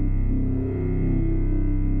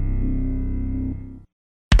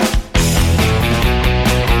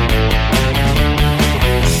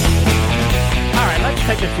 All right, let's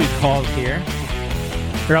take a few calls here.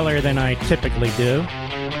 Earlier than I typically do.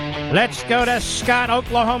 Let's go to Scott,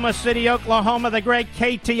 Oklahoma City, Oklahoma, the great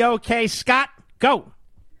KTOK. Scott, go.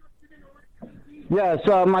 Yes,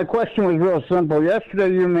 my question was real simple.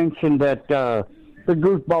 Yesterday you mentioned that the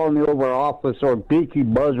goofball in the Oval Office, or Beaky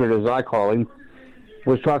Buzzard as I call him,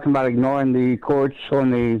 was talking about ignoring the courts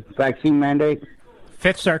on the vaccine mandate.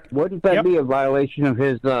 Fifth Circuit. Wouldn't that be a violation of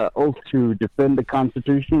his oath to defend the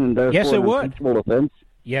Constitution and therefore yes, it an would. impeachable offense?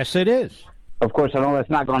 Yes, it is. Of course, I know that's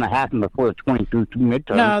not going to happen before the 22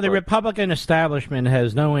 midterms. No, the Republican establishment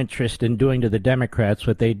has no interest in doing to the Democrats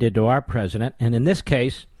what they did to our president. And in this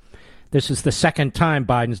case, this is the second time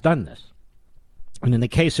Biden's done this. And in the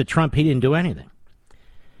case of Trump, he didn't do anything.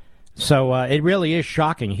 So it really is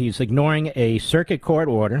shocking. He's ignoring a circuit court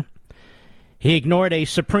order. He ignored a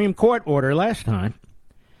Supreme Court order last time.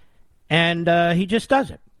 And he just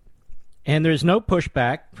does it. And there's no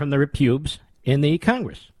pushback from the repubes in the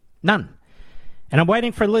Congress. None. And I'm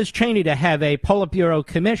waiting for Liz Cheney to have a Politburo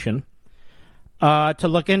commission to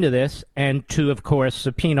look into this and to, of course,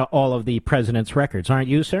 subpoena all of the president's records. Aren't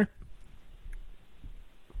you, sir?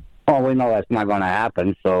 Oh, we know that's not going to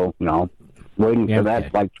happen, so, waiting for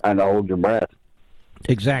that's like trying to hold your breath.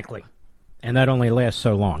 Exactly. And that only lasts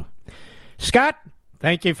so long. Scott,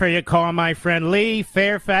 thank you for your call, my friend. Lee,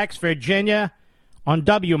 Fairfax, Virginia, on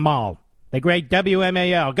WMAL, the great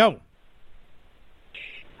WMAL. Go.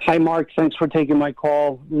 Hi, Mark. Thanks for taking my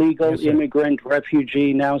call. Legal immigrant,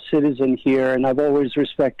 refugee, now citizen here, and I've always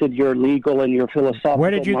respected your legal and your philosophical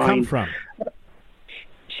Where did you mind. come from?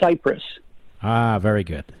 Cyprus. Ah, very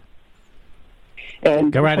good.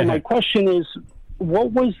 And Go right so ahead. my question is,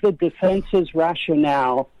 what was the defense's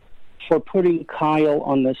rationale for putting Kyle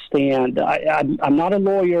on the stand? I'm not a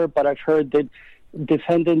lawyer, but I've heard that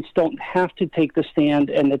defendants don't have to take the stand,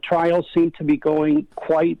 and the trial seemed to be going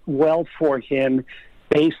quite well for him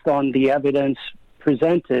based on the evidence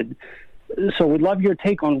presented. So we'd love your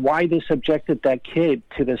take on why they subjected that kid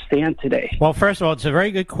to the stand today. Well, first of all, it's a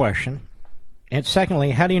very good question. And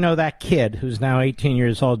secondly, how do you know that kid, who's now 18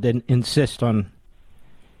 years old, didn't insist on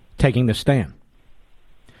taking the stand.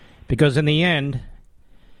 Because in the end,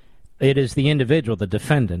 it is the individual, the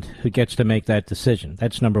defendant, who gets to make that decision.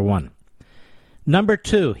 That's number one. Number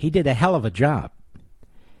two, he did a hell of a job.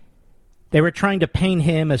 They were trying to paint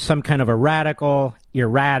him as some kind of a radical,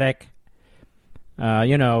 erratic,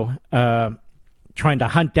 trying to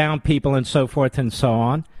hunt down people and so forth and so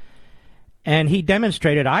on. And he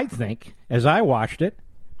demonstrated, I think, as I watched it,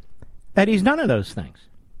 that he's none of those things.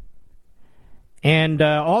 And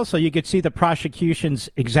also, you could see the prosecution's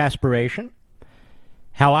exasperation,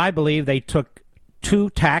 how I believe they took two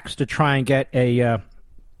tacks to try and get a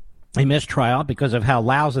mistrial because of how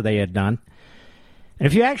lousy they had done. And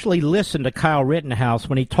if you actually listen to Kyle Rittenhouse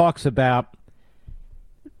when he talks about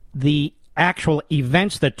the actual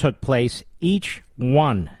events that took place, each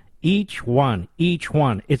one,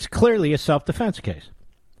 it's clearly a self-defense case.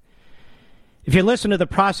 If you listen to the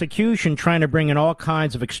prosecution trying to bring in all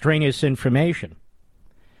kinds of extraneous information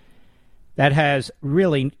that has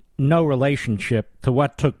really no relationship to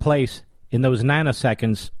what took place in those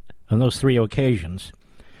nanoseconds on those three occasions,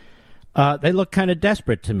 they look kind of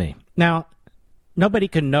desperate to me. Now, nobody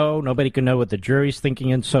can know what the jury's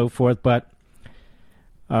thinking and so forth, but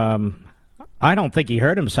I don't think he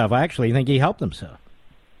hurt himself. I actually think he helped himself.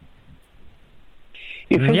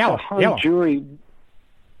 If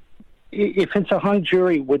it's a hung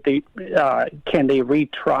jury, would they? Can they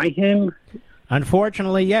retry him?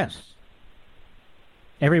 Unfortunately, yes.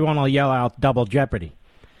 Everyone will yell out double jeopardy,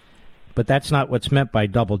 but that's not what's meant by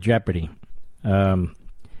double jeopardy.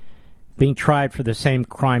 Being tried for the same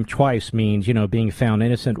crime twice means, being found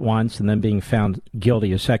innocent once and then being found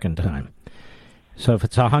guilty a second time. So if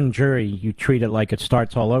it's a hung jury, you treat it like it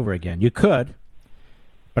starts all over again. You could,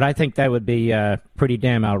 but I think that would be pretty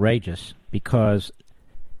damn outrageous because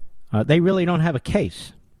they really don't have a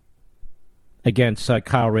case against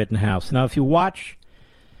Kyle Rittenhouse. Now, if you watch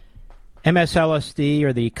MSLSD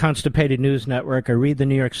or the Constipated News Network or read the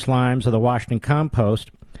New York Slimes or the Washington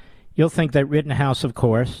Compost, you'll think that Rittenhouse, of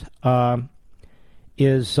course,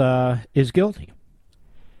 is guilty.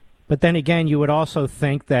 But then again, you would also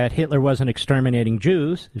think that Hitler wasn't exterminating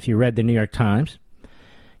Jews, if you read the New York Times.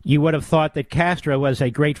 You would have thought that Castro was a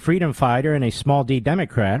great freedom fighter and a small D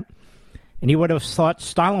Democrat. And you would have thought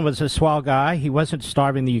Stalin was a swell guy. He wasn't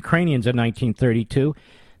starving the Ukrainians in 1932.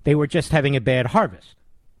 They were just having a bad harvest.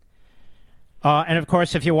 And, of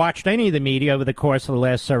course, if you watched any of the media over the course of the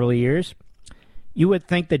last several years, you would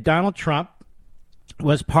think that Donald Trump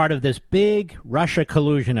was part of this big Russia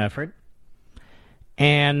collusion effort.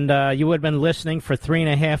 And you would have been listening for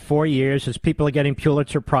 3.5, 4 years as people are getting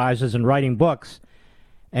Pulitzer Prizes and writing books.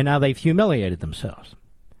 And now they've humiliated themselves.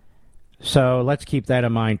 So let's keep that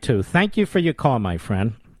in mind, too. Thank you for your call, my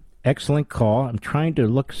friend. Excellent call. I'm trying to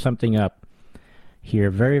look something up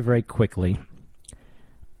here very, very quickly.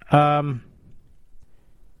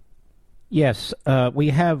 Yes, we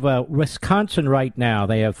have Wisconsin right now.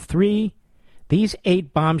 They have these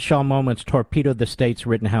 8 bombshell moments torpedoed the state's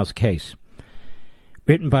Rittenhouse case.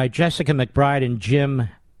 Written by Jessica McBride and Jim.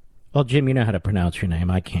 Well, Jim, you know how to pronounce your name.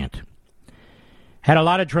 I can't. Had a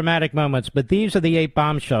lot of dramatic moments, but these are the 8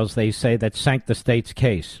 bombshells, they say, that sank the state's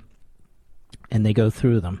case. And they go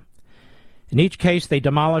through them. In each case, they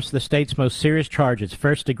demolish the state's most serious charges: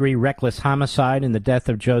 first-degree reckless homicide in the death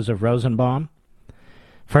of Joseph Rosenbaum,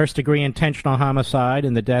 first-degree intentional homicide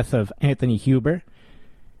in the death of Anthony Huber,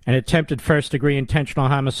 and attempted first-degree intentional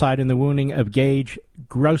homicide in the wounding of Gage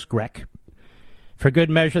Grosskreutz. For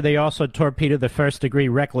good measure, they also torpedoed the first-degree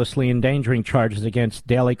recklessly endangering charges against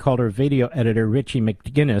Daily Caller video editor Richie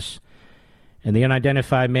McGinnis and the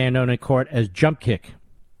unidentified man known in court as Jump Kick.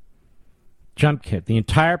 Jump Kick. The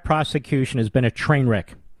entire prosecution has been a train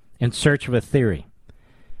wreck in search of a theory.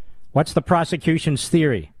 What's the prosecution's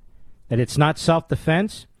theory? That it's not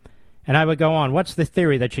self-defense? And I would go on. What's the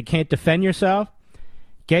theory? That you can't defend yourself?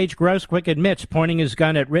 Gage Grosskreutz admits pointing his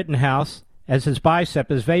gun at Rittenhouse as his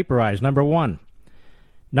bicep is vaporized. Number 1.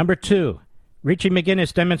 Number 2, Richie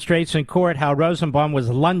McGinnis demonstrates in court how Rosenbaum was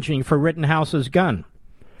lunging for Rittenhouse's gun.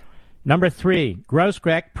 Number 3,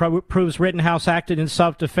 Grosskreutz proves Rittenhouse acted in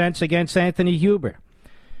self-defense against Anthony Huber.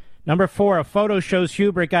 Number 4, a photo shows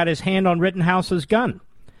Huber got his hand on Rittenhouse's gun.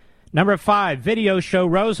 Number 5, videos show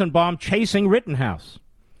Rosenbaum chasing Rittenhouse.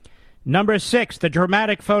 Number 6, the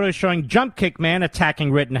dramatic photo showing Jump Kick man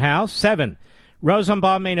attacking Rittenhouse. 7,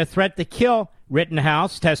 Rosenbaum made a threat to kill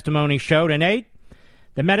Rittenhouse, testimony showed. And 8,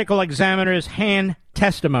 the medical examiner's hand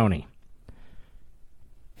testimony.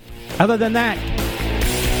 Other than that,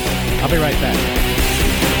 I'll be right back.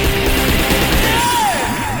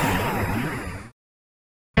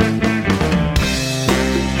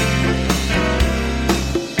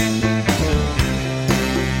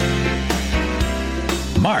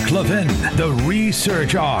 Levin, the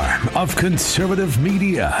research arm of conservative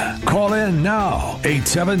media. Call in now,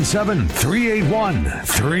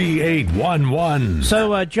 877-381-3811.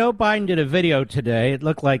 So Joe Biden did a video today. It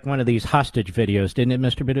looked like one of these hostage videos, didn't it,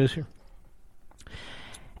 Mr. Producer?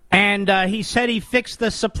 And he said he fixed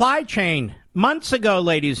the supply chain months ago,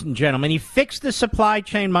 ladies and gentlemen. He fixed the supply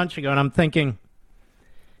chain months ago. And I'm thinking,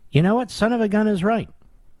 you know what? Son of a gun is right.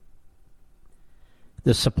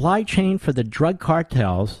 The supply chain for the drug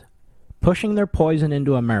cartels pushing their poison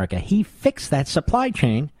into America. He fixed that supply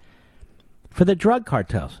chain for the drug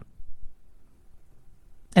cartels.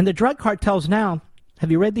 And the drug cartels now,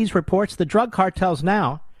 have you read these reports? The drug cartels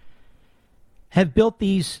now have built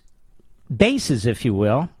these bases, if you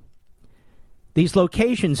will, these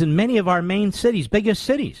locations in many of our main cities, biggest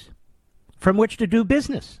cities, from which to do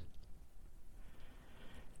business.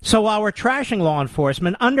 So while we're trashing law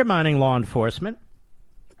enforcement, undermining law enforcement,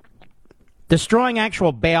 destroying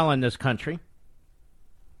actual bail in this country,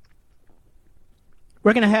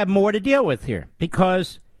 we're going to have more to deal with here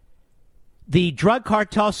because the drug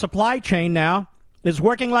cartel supply chain now is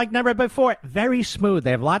working like never before. Very smooth.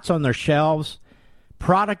 They have lots on their shelves.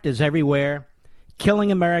 Product is everywhere.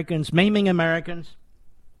 Killing Americans, maiming Americans.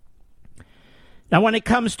 Now, when it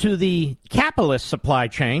comes to the capitalist supply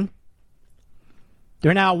chain,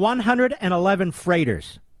 there are now 111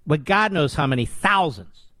 freighters with God knows how many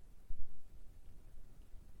thousands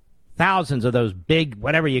of those big,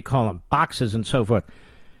 whatever you call them, boxes and so forth,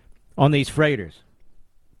 on these freighters.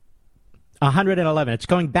 111. It's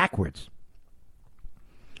going backwards.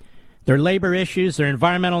 There are labor issues, there are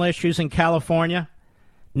environmental issues in California.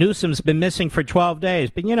 Newsom's been missing for 12 days,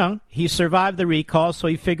 but, you know, he survived the recall, so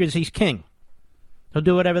he figures he's king. He'll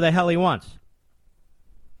do whatever the hell he wants.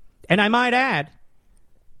 And I might add,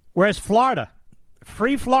 whereas Florida,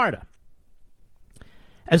 free Florida,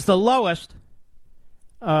 as the lowest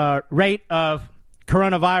rate of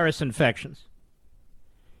coronavirus infections,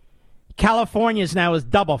 California now is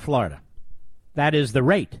double Florida. That is, the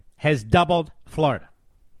rate has doubled Florida.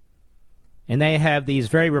 And they have these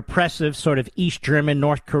very repressive sort of East German,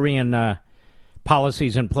 North Korean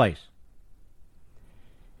policies in place.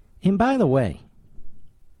 And by the way,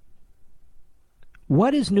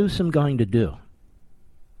 what is Newsom going to do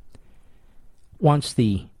once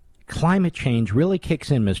the climate change really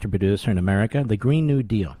kicks in, Mr. Producer, in America, the Green New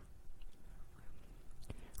Deal?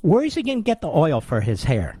 Where is he going to get the oil for his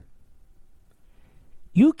hair?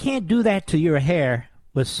 You can't do that to your hair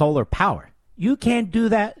with solar power. You can't do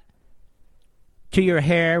that to your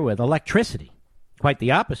hair with electricity. Quite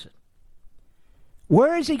the opposite.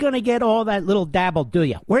 Where is he going to get all that little dabble do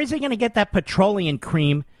ya? Where is he going to get that petroleum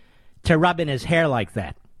cream to rub in his hair like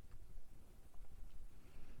that?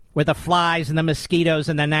 Where the flies and the mosquitoes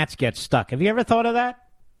and the gnats get stuck. Have you ever thought of that?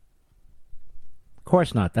 Of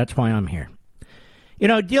course not. That's why I'm here. You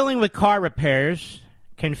know, dealing with car repairs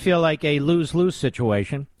can feel like a lose-lose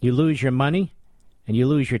situation. You lose your money and you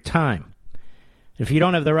lose your time. If you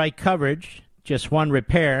don't have the right coverage, just one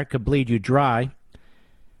repair could bleed you dry.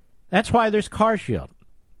 That's why there's CarShield.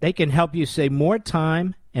 They can help you save more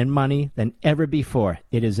time and money than ever before.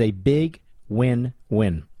 It is a big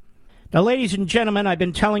win-win. Now, ladies and gentlemen, I've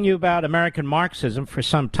been telling you about American Marxism for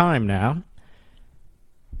some time now.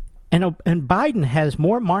 And Biden has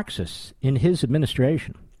more Marxists in his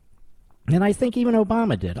administration than I think even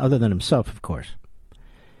Obama did, other than himself, of course,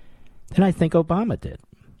 than I think Obama did.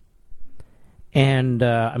 And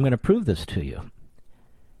I'm going to prove this to you.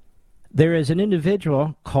 There is an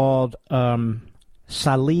individual called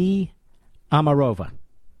Sali Amarova,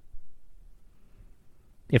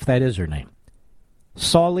 if that is her name.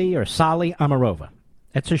 Sali Amarova.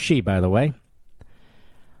 That's a she, by the way.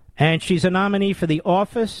 And she's a nominee for the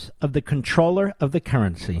office of the Controller of the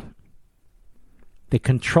Currency. The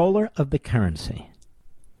Controller of the Currency.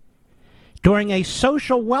 During a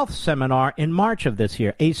social wealth seminar in March of this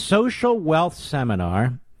year, a social wealth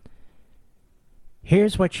seminar,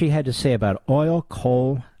 here's what she had to say about oil,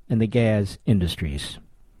 coal, and the gas industries.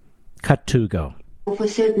 Cut 2, go. For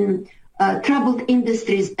certain troubled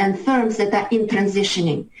industries and firms that are in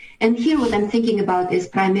transitioning. And here what I'm thinking about is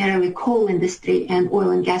primarily coal industry and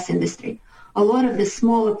oil and gas industry. A lot of the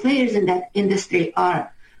smaller players in that industry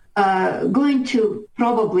are going to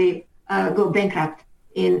probably go bankrupt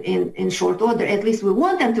in short order. At least we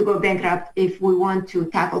want them to go bankrupt if we want to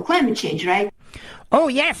tackle climate change, right? Oh,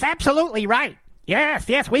 yes, absolutely right.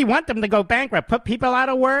 Yes, we want them to go bankrupt. Put people out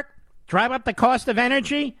of work, drive up the cost of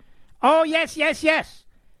energy. Oh, yes.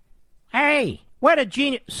 Hey, what a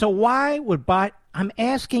genius. So why would I'm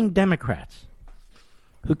asking Democrats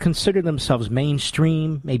who consider themselves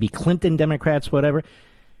mainstream, maybe Clinton Democrats, whatever,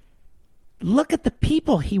 look at the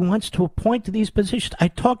people he wants to appoint to these positions. I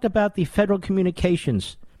talked about the Federal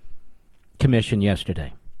Communications Commission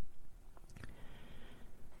yesterday.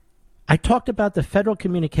 I talked about the Federal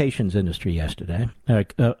Communications Industry yesterday,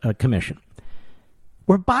 Commission,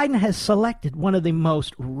 where Biden has selected one of the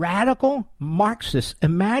most radical Marxists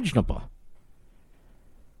imaginable,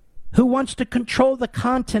 who wants to control the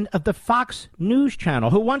content of the Fox News channel,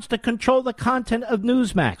 who wants to control the content of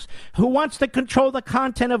Newsmax, who wants to control the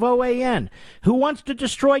content of OAN, who wants to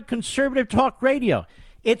destroy conservative talk radio.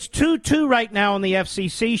 It's 2-2 right now in the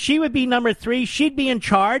FCC. She would be number 3. She'd be in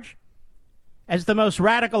charge as the most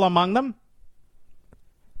radical among them.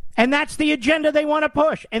 And that's the agenda they want to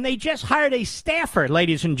push. And they just hired a staffer,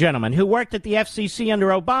 ladies and gentlemen, who worked at the FCC under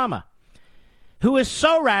Obama, who is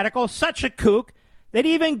so radical, such a kook, that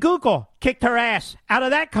even Google kicked her ass out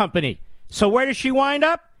of that company. So where does she wind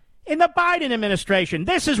up? In the Biden administration.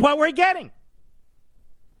 This is what we're getting.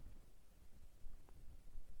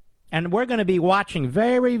 And we're going to be watching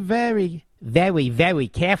very, very, very, very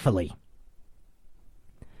carefully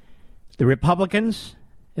the Republicans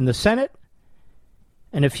in the Senate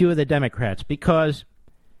and a few of the Democrats, because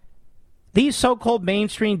these so-called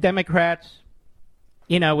mainstream Democrats,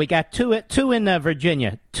 you know, we got two in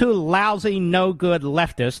Virginia, 2 lousy, no-good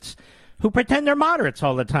leftists who pretend they're moderates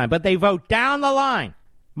all the time, but they vote down the line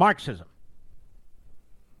Marxism.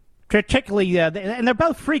 Particularly, and they're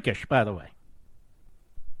both freakish, by the way.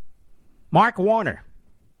 Mark Warner.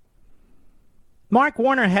 Mark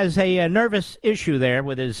Warner has a nervous issue there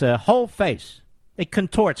with his whole face. It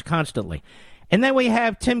contorts constantly. And then we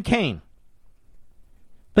have Tim Kaine.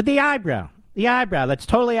 But the eyebrow that's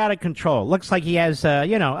totally out of control. Looks like he has,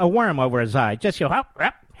 a worm over his eye. Just,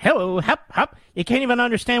 hello, hop. You can't even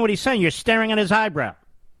understand what he's saying. You're staring at his eyebrow.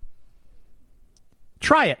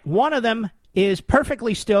 Try it. One of them is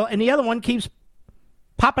perfectly still, and the other one keeps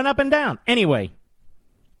popping up and down. Anyway.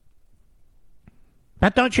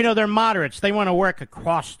 But don't you know they're moderates? They want to work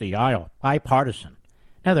across the aisle, bipartisan.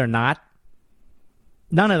 No, they're not.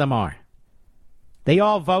 None of them are. They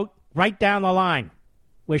all vote right down the line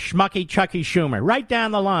with schmucky Chucky Schumer, right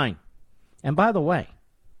down the line. And by the way,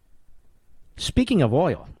 speaking of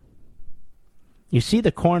oil, you see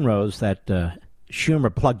the cornrows that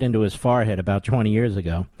Schumer plugged into his forehead about 20 years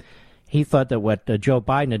ago. He thought that what Joe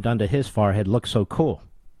Biden had done to his forehead looked so cool.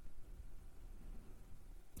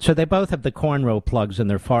 So they both have the cornrow plugs in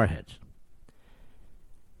their foreheads.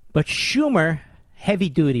 But Schumer,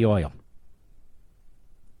 heavy-duty oil.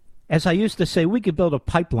 As I used to say, we could build a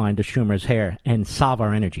pipeline to Schumer's hair and solve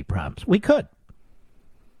our energy problems. We could.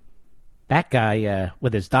 That guy,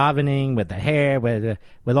 with his davening, with the hair, with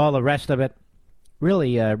all the rest of it,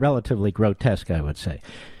 really relatively grotesque, I would say.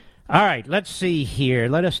 All right, let's see here.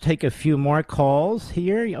 Let us take a few more calls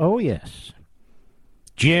here. Oh, yes.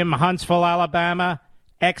 Jim, Huntsville, Alabama,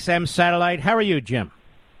 XM Satellite. How are you, Jim?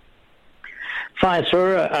 Fine,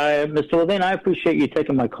 sir. Mr. Levin, I appreciate you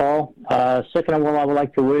taking my call. Second of all, I would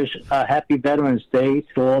like to wish a happy Veterans Day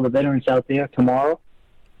to all the veterans out there tomorrow.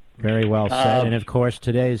 Very well said. And, of course,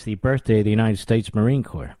 today is the birthday of the United States Marine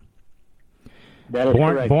Corps. That is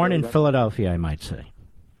correct. Born in Philadelphia, I might say.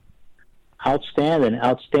 Outstanding.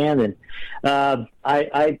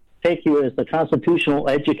 I take you as the constitutional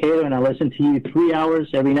educator, and I listen to you 3 hours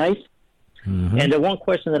every night. Mm-hmm. And the one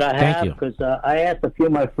question that I have, because I asked a few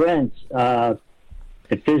of my friends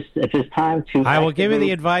if it's time to... I will give you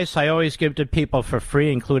the advice I always give to people for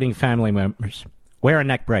free, including family members. Wear a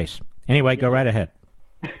neck brace. Anyway, go right ahead.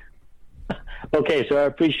 Okay, so I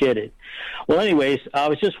appreciate it. Well, anyways, I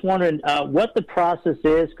was just wondering what the process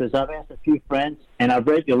is, because I've asked a few friends, and I've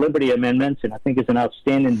read your Liberty Amendments, and I think it's an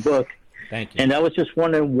outstanding book. Thank you. And I was just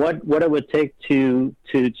wondering what it would take to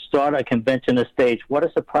start a convention of states. What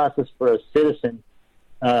is the process for a citizen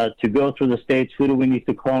to go through the states? Who do we need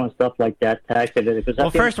to call and stuff like that to activate it?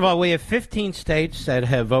 Well, first of all, we have 15 states that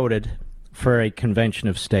have voted for a convention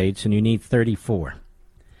of states, and you need 34.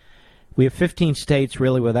 We have 15 states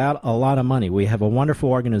really without a lot of money. We have a wonderful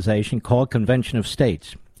organization called Convention of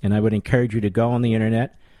States, and I would encourage you to go on the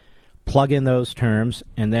Internet, plug in those terms,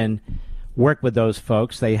 and then work with those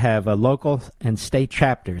folks. They have local and state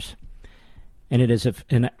chapters, and it is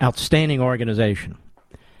an outstanding organization.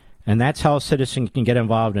 And that's how a citizen can get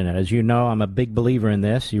involved in it. As you know, I'm a big believer in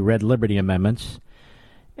this. You read Liberty Amendments,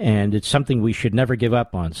 and it's something we should never give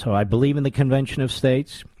up on. So I believe in the Convention of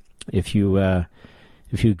States. If you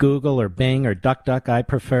Google or Bing or DuckDuck, I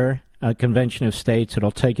prefer Convention of States,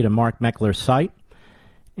 it'll take you to Mark Meckler's site.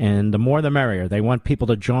 And the more the merrier. They want people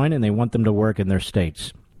to join, and they want them to work in their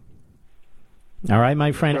states. All right,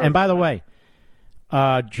 my friend. Sure. And by the way,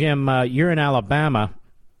 Jim, you're in Alabama.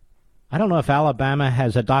 I don't know if Alabama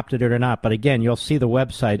has adopted it or not, but again, you'll see the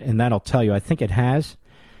website, and that'll tell you. I think it has,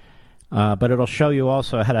 but it'll show you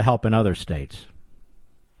also how to help in other states.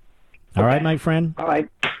 All right, my friend? All right.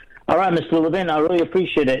 All right, Mr. Levin, I really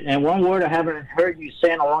appreciate it. And one word I haven't heard you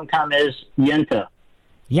say in a long time is yenta.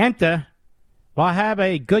 Yenta? Well, have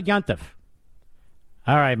a good yontif.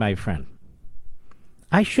 All right, my friend.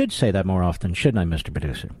 I should say that more often, shouldn't I, Mr.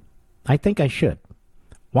 Producer? I think I should.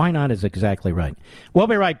 Why not is exactly right. We'll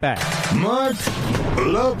be right back. Mark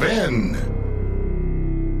Levin.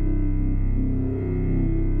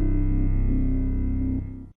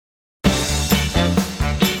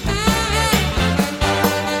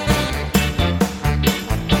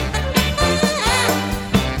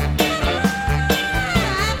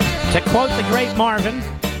 To quote the great Marvin,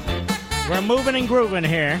 we're moving and grooving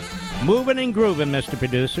here. Moving and grooving, Mr.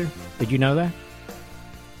 Producer. Did you know that?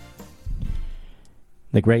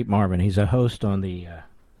 The great Marvin. He's a host on the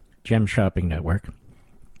Gem Shopping Network.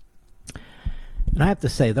 And I have to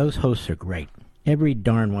say, those hosts are great. Every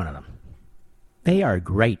darn one of them. They are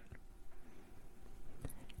great.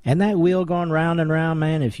 And that wheel going round and round,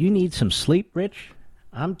 man, if you need some sleep, Rich,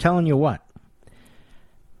 I'm telling you what.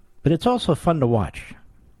 But it's also fun to watch.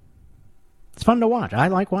 It's fun to watch. I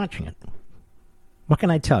like watching it. What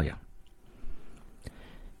can I tell you?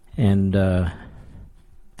 And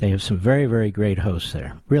they have some very, very great hosts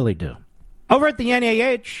there. Really do. Over at the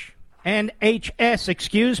NAH and HS,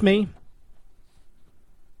 excuse me,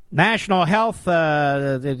 National Health,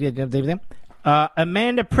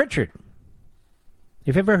 Amanda Pritchard.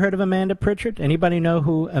 Have you ever heard of Amanda Pritchard? Anybody know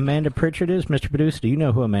who Amanda Pritchard is? Mr. Producer, do you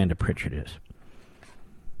know who Amanda Pritchard is?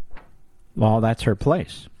 Well, that's her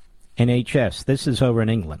place. NHS. This is over in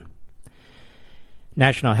England.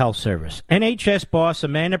 National Health Service. NHS boss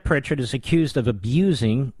Amanda Pritchard is accused of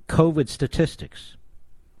abusing COVID statistics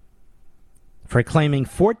for claiming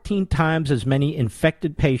 14 times as many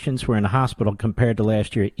infected patients were in hospital compared to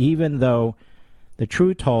last year, even though the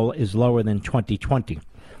true toll is lower than 2020.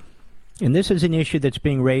 And this is an issue that's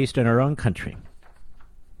being raised in our own country.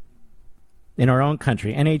 In our own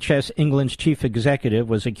country, NHS England's chief executive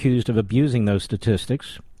was accused of abusing those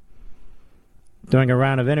statistics during a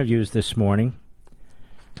round of interviews this morning.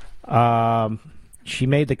 She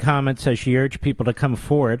made the comments as she urged people to come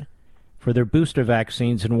forward for their booster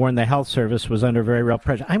vaccines and warned the health service was under very real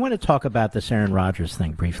pressure. I want to talk about this Aaron Rodgers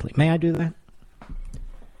thing briefly. May I do that?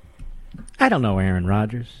 I don't know Aaron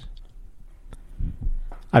Rodgers.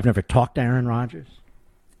 I've never talked to Aaron Rodgers.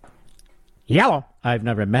 Yellow. I've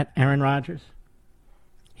never met Aaron Rodgers.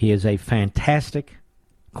 He is a fantastic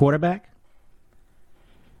quarterback.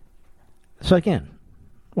 So again,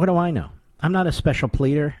 what do I know? I'm not a special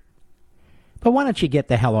pleader. But why don't you get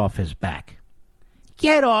the hell off his back?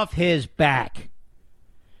 Get off his back.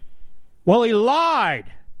 Well, he lied,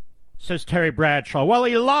 says Terry Bradshaw. Well,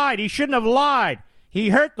 he lied. He shouldn't have lied. He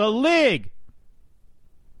hurt the leg.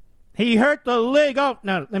 He hurt the leg. Oh,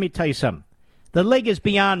 no, let me tell you something. The leg is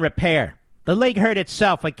beyond repair. The leg hurt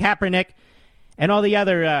itself with Kaepernick and all the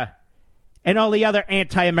other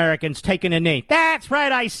anti-Americans taking a knee. That's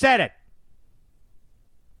right, I said it.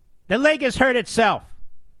 The leg has hurt itself.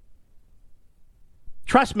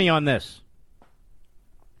 Trust me on this.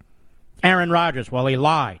 Aaron Rodgers, well, he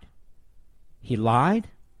lied. He lied?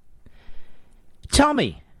 Tell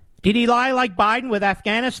me, did he lie like Biden with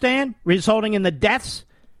Afghanistan, resulting in the deaths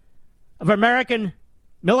of American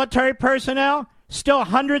military personnel, still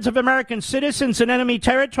hundreds of American citizens in enemy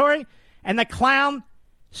territory, and the clown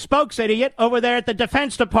spokes idiot over there at the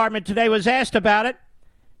Defense Department today was asked about it?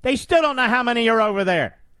 They still don't know how many are over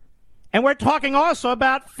there. And we're talking also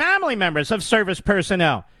about family members of service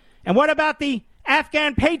personnel. And what about the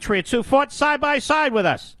Afghan patriots who fought side by side with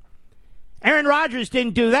us? Aaron Rodgers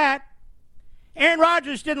didn't do that. Aaron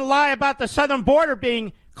Rodgers didn't lie about the southern border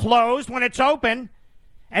being closed when it's open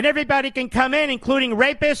and everybody can come in, including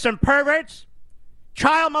rapists and perverts,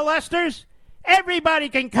 child molesters. Everybody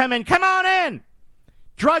can come in. Come on in.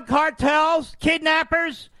 Drug cartels,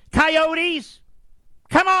 kidnappers, coyotes.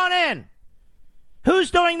 Come on in.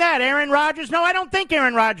 Who's doing that? Aaron Rodgers? No, I don't think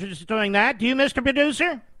Aaron Rodgers is doing that. Do you, Mr.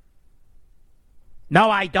 Producer?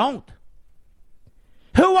 No, I don't.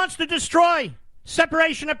 Who wants to destroy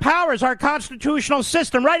separation of powers, our constitutional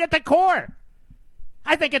system, right at the core?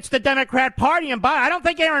 I think it's the Democrat Party, and I don't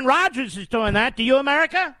think Aaron Rodgers is doing that. Do you,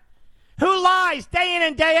 America? Who lies day in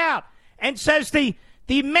and day out and says the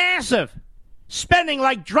massive spending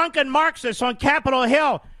like drunken Marxists on Capitol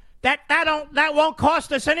Hill, that won't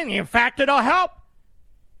cost us anything. In fact, it'll help.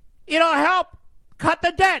 It'll help cut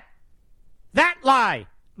the debt. That lie.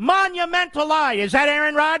 Monumental lie. Is that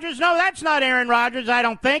Aaron Rodgers? No, that's not Aaron Rodgers, I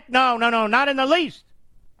don't think. No, not in the least.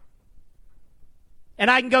 And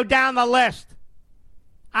I can go down the list.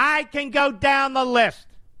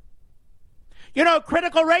 You know,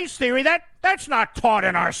 critical race theory, that's not taught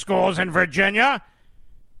in our schools in Virginia.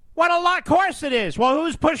 What a lot. Of course it is. Well,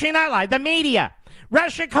 who's pushing that lie? The media.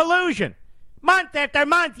 Russia collusion. Month after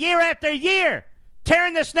month, year after year.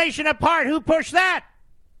 Tearing this nation apart. Who pushed that?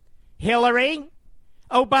 Hillary,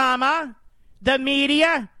 Obama, the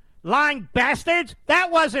media, lying bastards.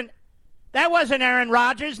 That wasn't Aaron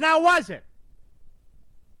Rodgers, now was it?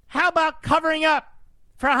 How about covering up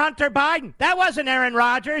for Hunter Biden? That wasn't Aaron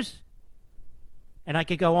Rodgers. And I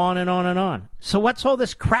could go on and on and on. So what's all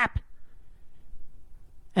this crap?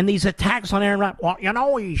 And these attacks on Aaron Rodgers. Well, you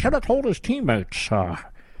know, he should have told his teammates.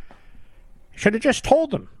 Should have just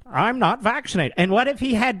told them, I'm not vaccinated. And what if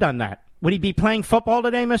he had done that? Would he be playing football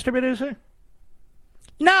today, Mr. Producer?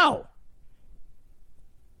 No.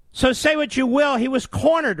 So say what you will, he was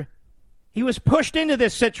cornered. He was pushed into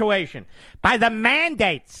this situation by the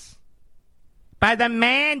mandates.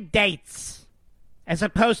 As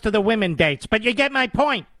opposed to the women dates. But you get my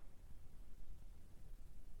point.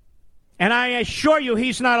 And I assure you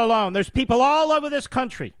he's not alone. There's people all over this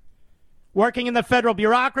country working in the federal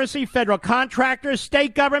bureaucracy, federal contractors,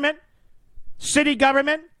 state government, city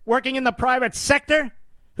government, working in the private sector,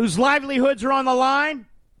 whose livelihoods are on the line.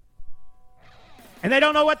 And they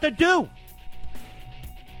don't know what to do.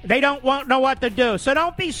 They don't know what to do. So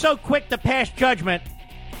don't be so quick to pass judgment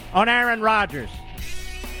on Aaron Rodgers.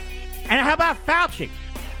 And how about Fauci?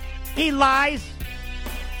 He lies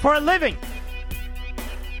for a living.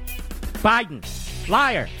 Biden,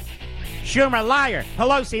 liar. Schumer, liar.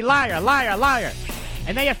 Pelosi, liar, liar, liar.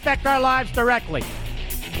 And they affect our lives directly.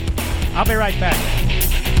 I'll be right back.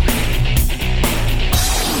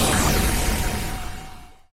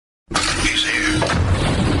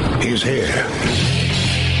 He's here.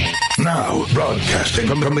 Now, broadcasting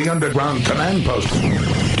from the underground command post,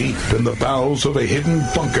 deep in the bowels of a hidden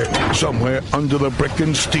bunker, somewhere under the brick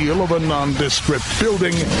and steel of a nondescript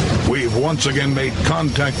building, we've once again made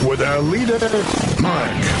contact with our leader,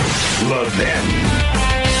 Mark Levin.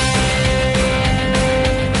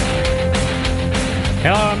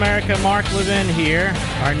 Hello, America. Mark Levin here.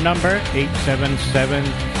 Our number,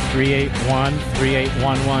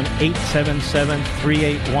 877-381-3811,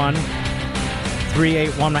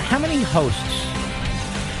 877-381-3811. How many hosts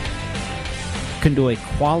can do a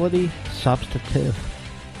quality, substantive,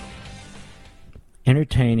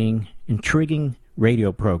 entertaining, intriguing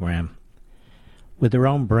radio program with their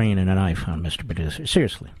own brain and an iPhone, Mr. Producer?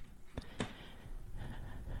 Seriously.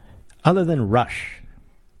 Other than Rush.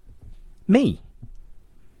 Me.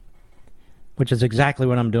 Which is exactly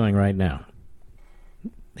what I'm doing right now.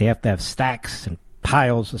 They have to have stacks and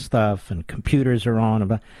piles of stuff, and computers are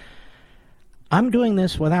on. I'm doing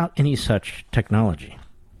this without any such technology.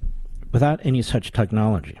 But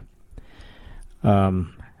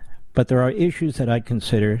there are issues that I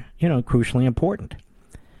consider, crucially important,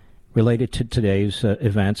 related to today's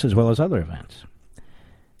events as well as other events.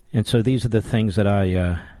 And so these are the things that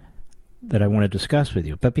I want to discuss with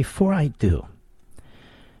you. But before I do,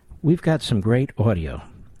 we've got some great audio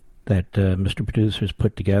that Mr. Producer's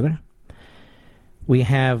put together. We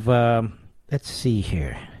have, let's see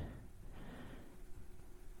here.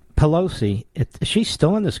 Pelosi, is she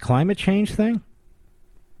still in this climate change thing?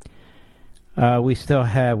 We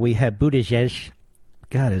have Buttigieg.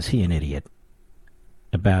 God, is he an idiot?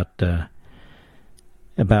 About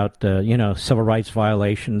civil rights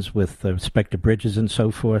violations with respect to bridges and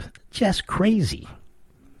so forth. Just crazy,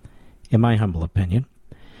 in my humble opinion.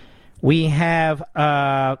 We have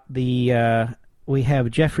Jeffrey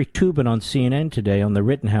Toobin on CNN today on the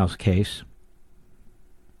Rittenhouse case.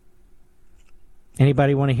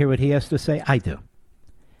 Anybody want to hear what he has to say? I do.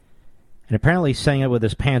 And apparently he's saying it with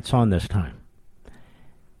his pants on this time.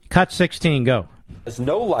 Cut 16, go. He has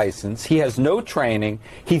no license. He has no training.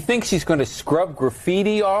 He thinks he's going to scrub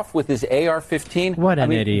graffiti off with his AR-15. What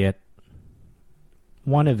an idiot.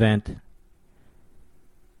 One event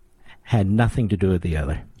had nothing to do with the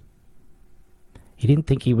other. He didn't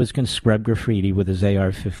think he was going to scrub graffiti with his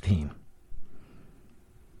AR-15.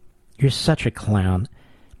 You're such a clown.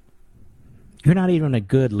 You're not even a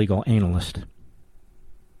good legal analyst.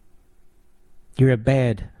 You're a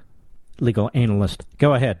bad legal analyst.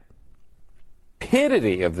 Go ahead.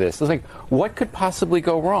 Stupidity of this. It's like, what could possibly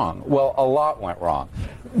go wrong? Well, a lot went wrong.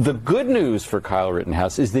 The good news for Kyle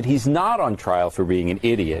Rittenhouse is that he's not on trial for being an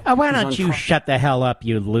idiot. Why don't you shut the hell up,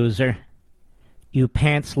 you loser? You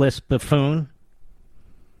pantsless buffoon.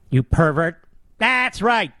 You pervert. That's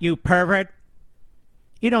right, you pervert.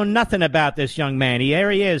 You know nothing about this young man.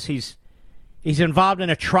 There he is. He's involved in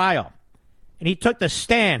a trial. And he took the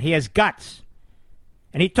stand. He has guts.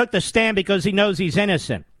 And he took the stand because he knows he's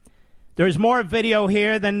innocent. There's more video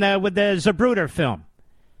here than with the Zapruder film.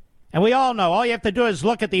 And we all know, all you have to do is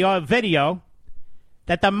look at the video,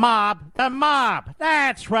 that the mob,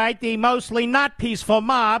 that's right, the mostly not peaceful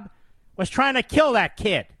mob, was trying to kill that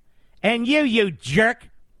kid. And you jerk,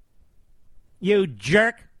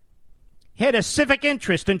 had a civic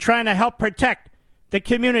interest in trying to help protect the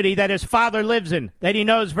community that his father lives in, that he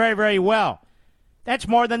knows very, very well. That's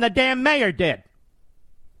more than the damn mayor did.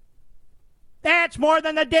 That's more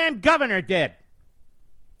than the damn governor did.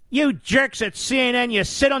 You jerks at CNN, you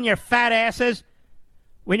sit on your fat asses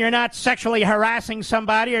when you're not sexually harassing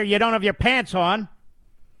somebody or you don't have your pants on.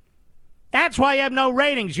 That's why you have no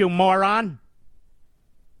ratings, you moron.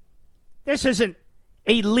 This isn't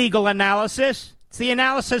a legal analysis. It's the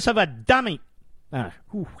analysis of a dummy.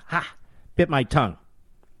 Bit my tongue.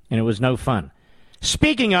 And it was no fun.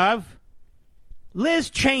 Speaking of, Liz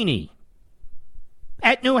Cheney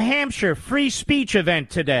at New Hampshire free speech event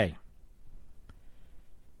today.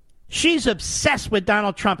 She's obsessed with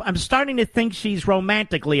Donald Trump. I'm starting to think she's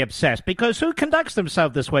romantically obsessed, because who conducts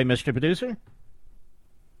themselves this way, Mr. Producer?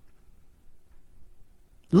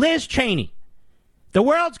 Liz Cheney. The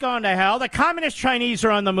world's going to hell. The communist Chinese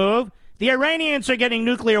are on the move. The Iranians are getting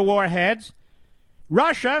nuclear warheads.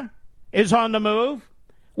 Russia is on the move.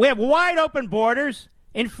 We have wide open borders,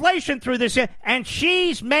 inflation through this year, and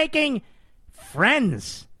she's making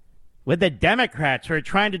friends with the Democrats who are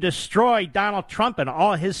trying to destroy Donald Trump and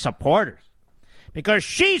all his supporters. Because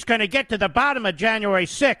she's going to get to the bottom of January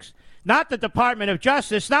 6th. Not the Department of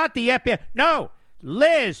Justice, not the FBI. No,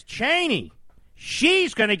 Liz Cheney.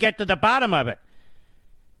 She's going to get to the bottom of it.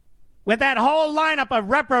 With that whole lineup of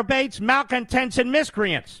reprobates, malcontents, and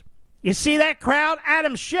miscreants. You see that crowd?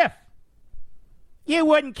 Adam Schiff. You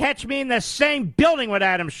wouldn't catch me in the same building with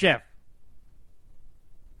Adam Schiff.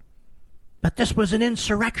 But this was an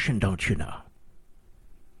insurrection, don't you know?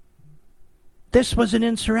 This was an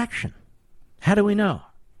insurrection. How do we know?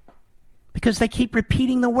 Because they keep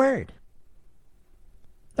repeating the word.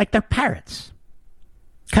 Like they're parrots.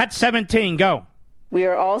 Cut 17, go. We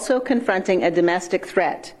are also confronting a domestic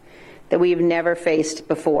threat that we've never faced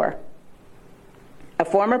before. A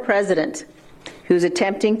former president who's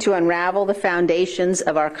attempting to unravel the foundations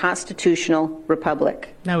of our constitutional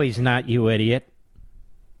republic. No, he's not, you idiot.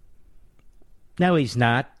 No, he's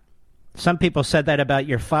not. Some people said that about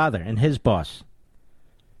your father and his boss.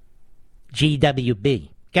 GWB.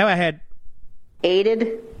 Go ahead.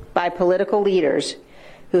 Aided by political leaders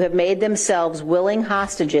who have made themselves willing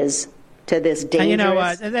hostages to this dangerous... And you know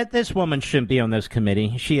what? This woman shouldn't be on this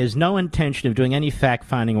committee. She has no intention of doing any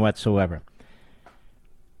fact-finding whatsoever.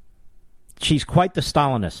 She's quite the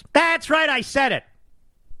Stalinist. That's right, I said it.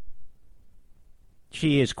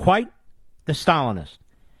 She is quite the Stalinist.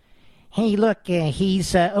 Hey, look,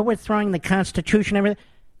 he's overthrowing the Constitution and everything.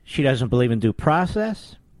 She doesn't believe in due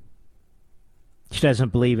process. She doesn't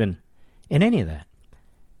believe in any of that.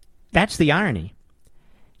 That's the irony.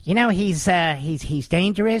 You know, he's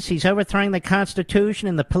dangerous. He's overthrowing the Constitution,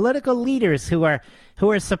 and the political leaders who are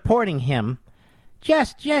supporting him,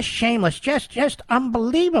 just shameless, just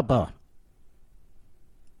unbelievable.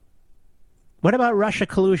 What about Russia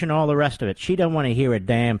collusion and all the rest of it? She don't want to hear a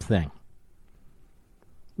damn thing.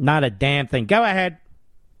 Not a damn thing. Go ahead.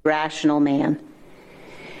 Rational man.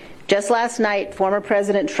 Just last night, former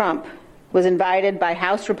President Trump was invited by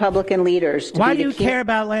House Republican leaders to Why do you care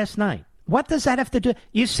about last night? What does that have to do?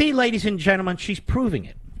 You see, ladies and gentlemen, she's proving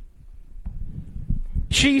it.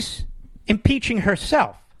 She's impeaching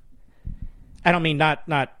herself. I don't mean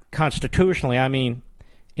not constitutionally. I mean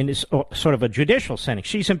in this sort of a judicial setting.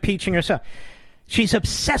 She's impeaching herself. She's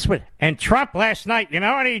obsessed with it. And Trump last night, you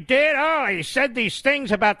know what he did? Oh, he said these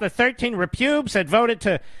things about the 13 repubes that voted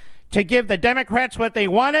to give the Democrats what they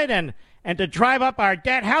wanted and to drive up our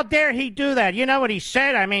debt. How dare he do that? You know what he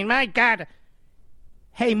said? I mean, my God.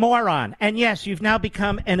 Hey, moron. And yes, you've now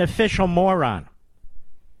become an official moron.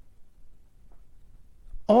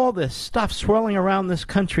 All this stuff swirling around this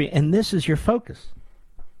country, and this is your focus.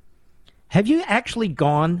 Have you actually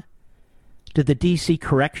gone to the D.C.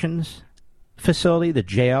 Corrections Facility, the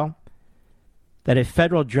jail, that a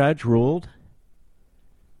federal judge ruled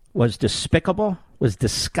was despicable, was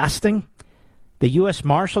disgusting? The U.S.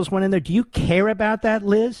 Marshals went in there. Do you care about that,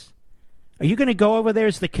 Liz? Are you going to go over there?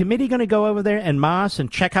 Is the committee going to go over there en masse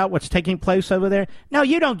and check out what's taking place over there? No,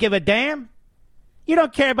 you don't give a damn. You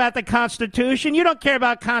don't care about the Constitution. You don't care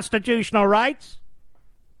about constitutional rights.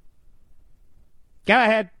 Go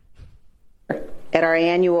ahead. At our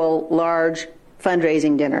annual large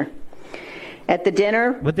fundraising dinner. At the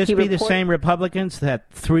dinner... Would this be the same Republicans that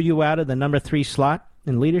threw you out of the number 3 slot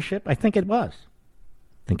in leadership? I think it was.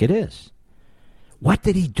 think it is. What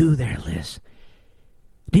did he do there, Liz?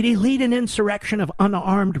 Did he lead an insurrection of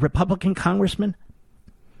unarmed Republican congressmen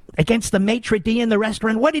against the maitre d' in the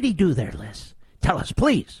restaurant? What did he do there, Liz? Tell us,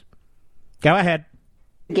 please. Go ahead.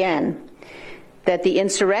 Again, that the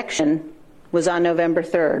insurrection was on November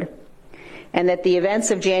 3rd, and that the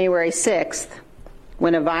events of January 6th,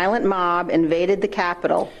 when a violent mob invaded the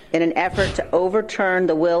Capitol in an effort to overturn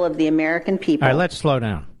the will of the American people. All right, let's slow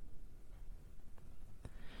down.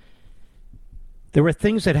 There were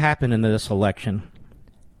things that happened in this election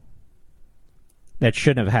that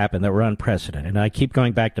shouldn't have happened, that were unprecedented. And I keep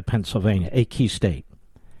going back to Pennsylvania, a key state.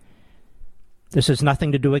 This has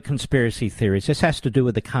nothing to do with conspiracy theories. This has to do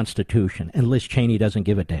with the Constitution. And Liz Cheney doesn't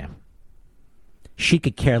give a damn. She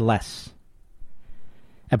could care less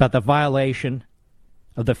about the violation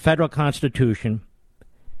of the federal Constitution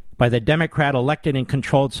by the Democrat elected and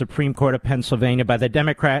controlled Supreme Court of Pennsylvania, by the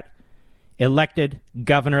Democrat elected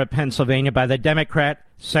governor of Pennsylvania, by the Democrat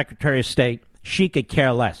Secretary of State. She could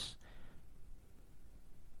care less.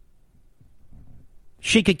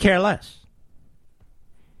 She could care less.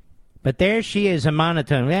 But there she is, a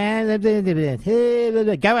monotone.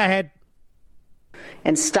 Go ahead.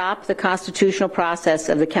 And stop the constitutional process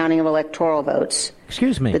of the counting of electoral votes.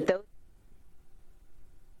 Excuse me.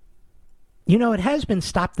 You know, it has been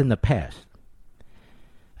stopped in the past.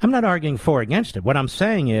 I'm not arguing for or against it. What I'm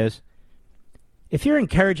saying is, if you're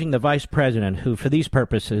encouraging the vice president, who for these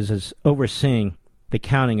purposes is overseeing the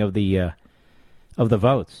counting of the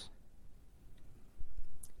votes,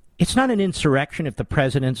 it's not an insurrection if the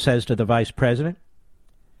president says to the vice president,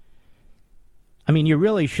 I mean, you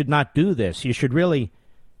really should not do this. You should really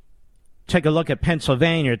take a look at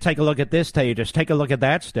Pennsylvania, or take a look at this state, or just take a look at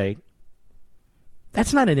that state.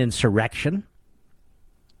 That's not an insurrection.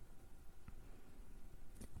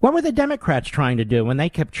 What were the Democrats trying to do when they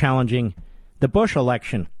kept challenging the Bush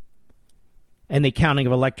election and the counting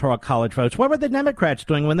of electoral college votes? What were the Democrats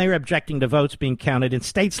doing when they were objecting to votes being counted in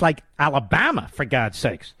states like Alabama, for God's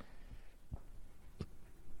sakes?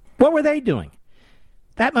 What were they doing?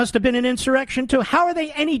 That must have been an insurrection, too. How are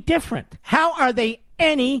they any different? How are they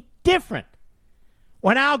any different?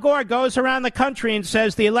 When Al Gore goes around the country and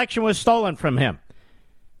says the election was stolen from him.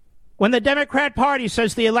 When the Democrat Party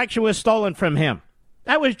says the election was stolen from him.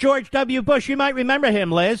 That was George W. Bush. You might remember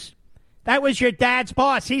him, Liz. That was your dad's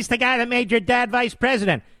boss. He's the guy that made your dad vice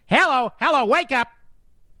president. Hello, wake up.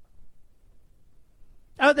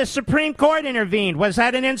 Oh, the Supreme Court intervened. Was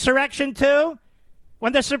that an insurrection, too?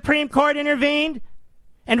 When the Supreme Court intervened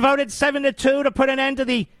and voted 7-2 to put an end to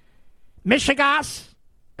the Michigas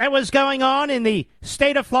that was going on in the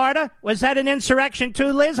state of Florida, was that an insurrection, too,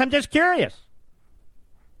 Liz? I'm just curious.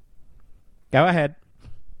 Go ahead.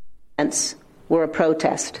 Were a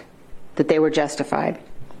protest, that they were justified.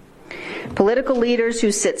 Political leaders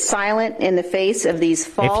who sit silent in the face of these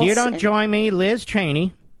false... If you don't join me, Liz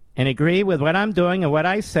Cheney, and agree with what I'm doing and what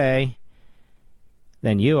I say,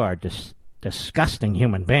 then you are disgusting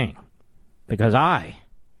human being. Because I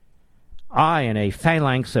and a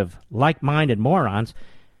phalanx of like-minded morons,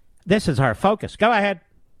 this is our focus. Go ahead.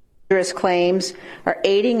 Claims are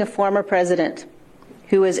aiding a former president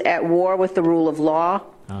who is at war with the rule of law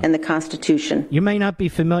and the Constitution. You may not be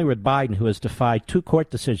familiar with Biden, who has defied 2 court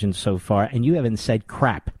decisions so far, and you haven't said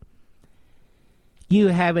crap. You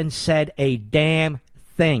haven't said a damn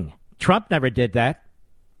thing. Trump never did that.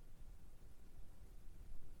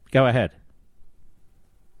 Go ahead.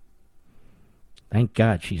 Thank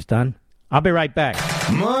God she's done. I'll be right back.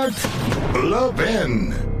 Mark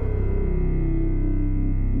Levin.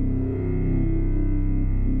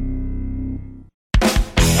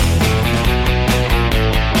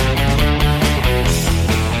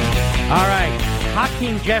 All right.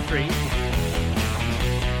 Hakeem Jeffries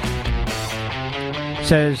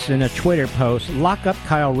says in a Twitter post, lock up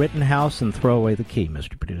Kyle Rittenhouse and throw away the key,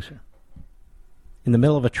 Mr. Producer. In the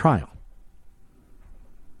middle of a trial.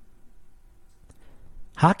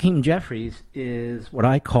 Hakeem Jeffries is what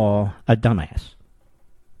I call a dumbass.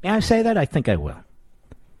 May I say that? I think I will.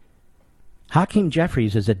 Hakeem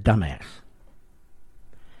Jeffries is a dumbass.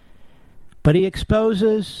 But he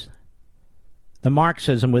exposes the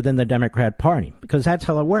Marxism within the Democrat Party, because that's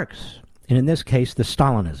how it works. And in this case, the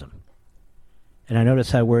Stalinism. And I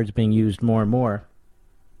notice that word's being used more and more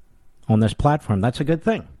on this platform. That's a good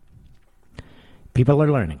thing. People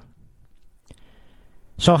are learning.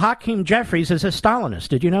 So Hakeem Jeffries is a Stalinist.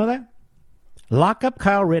 Did you know that? Lock up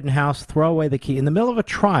Kyle Rittenhouse, throw away the key. In the middle of a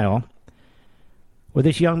trial where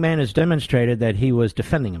this young man has demonstrated that he was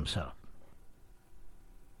defending himself.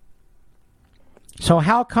 So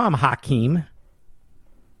how come, Hakeem?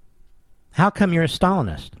 How come you're a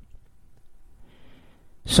Stalinist?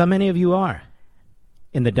 So many of you are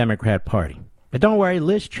in the Democrat Party. But don't worry,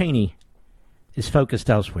 Liz Cheney is focused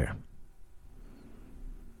elsewhere.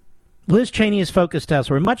 Liz Cheney is focused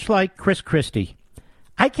elsewhere, much like Chris Christie.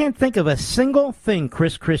 I can't think of a single thing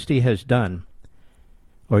Chris Christie has done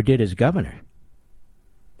or did as governor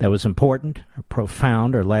that was important or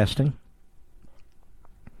profound or lasting,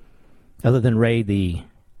 other than raid the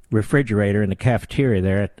refrigerator in the cafeteria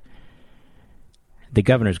there at the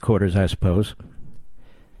governor's quarters, I suppose.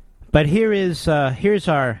 But here's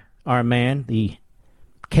our man, the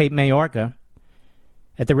Kate Mayorga,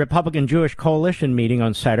 at the Republican Jewish Coalition meeting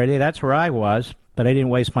on Saturday. That's where I was, but I didn't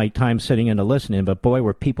waste my time sitting in to listening. But boy,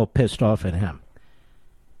 were people pissed off at him.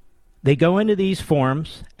 They go into these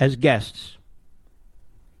forums as guests,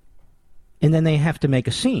 and then they have to make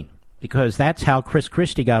a scene, because that's how Chris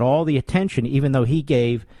Christie got all the attention, even though he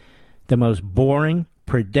gave the most boring,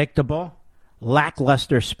 predictable,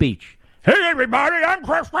 lackluster speech. Hey, everybody, I'm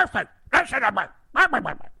Chris Christie.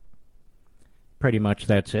 Pretty much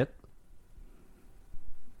that's it.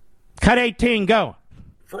 Cut 18, go.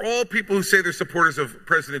 For all people who say they're supporters of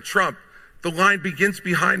President Trump, the line begins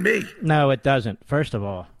behind me. No, it doesn't. First of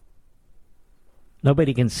all,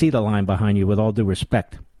 nobody can see the line behind you, with all due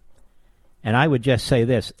respect. And I would just say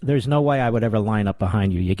this. There's no way I would ever line up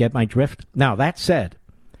behind you. You get my drift? Now, that said,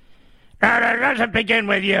 it doesn't begin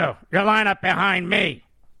with you. You line up behind me.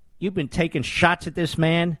 You've been taking shots at this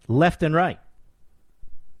man left and right.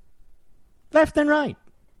 Left and right.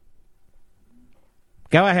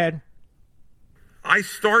 Go ahead. I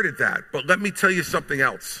started that, but let me tell you something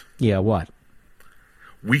else. Yeah, what?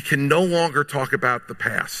 We can no longer talk about the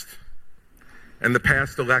past and the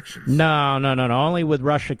past elections. No. Only with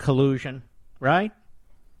Russia collusion, right?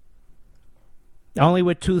 Only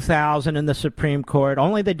with 2000 in the Supreme Court.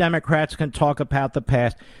 Only the Democrats can talk about the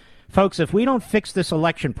past. Folks, if we don't fix this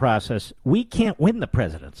election process, we can't win the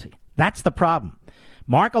presidency. That's the problem.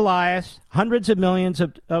 Mark Elias, hundreds of millions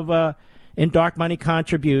of in dark money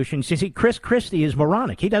contributions. You see, Chris Christie is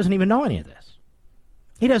moronic. He doesn't even know any of this.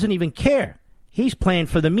 He doesn't even care. He's playing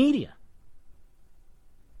for the media.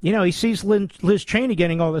 You know, he sees Liz Cheney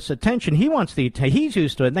getting all this attention. He wants the attention. He's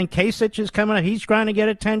used to it. And then Kasich is coming up. He's trying to get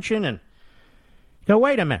attention. And you go,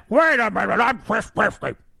 wait a minute. I'm Chris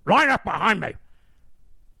Christie. Line up behind me.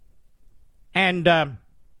 And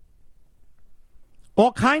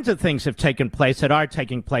all kinds of things have taken place that are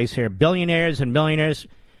taking place here. Billionaires and millionaires,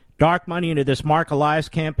 dark money into this Mark Elias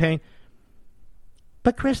campaign.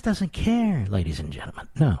 But Chris doesn't care, ladies and gentlemen.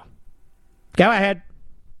 No. Go ahead.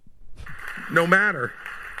 No matter.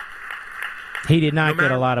 He did not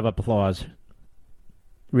get a lot of applause.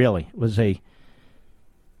 Really. It was a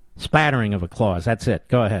spattering of applause. That's it.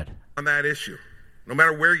 Go ahead. On that issue, no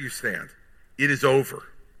matter where you stand, it is over.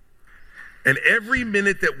 And every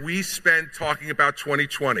minute that we spend talking about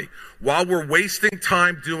 2020, while we're wasting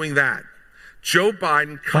time doing that, Joe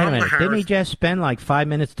Biden, Kamala Harris... Didn't he just spend like 5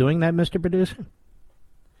 minutes doing that, Mr. Producer?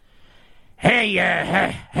 Hey,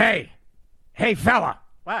 fella.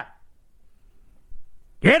 What?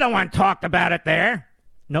 You're the one talked about it there.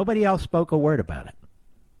 Nobody else spoke a word about it.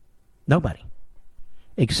 Nobody.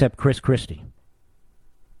 Except Chris Christie.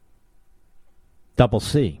 Double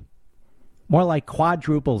C. More like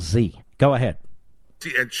quadruple Z. Go ahead.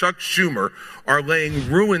 And Chuck Schumer are laying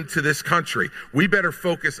ruin to this country. We better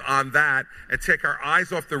focus on that and take our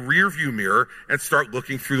eyes off the rearview mirror and start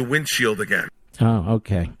looking through the windshield again. Oh,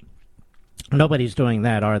 okay. Nobody's doing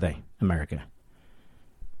that, are they, America?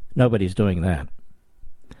 Nobody's doing that.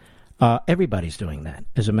 Everybody's doing that,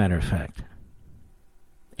 as a matter of fact.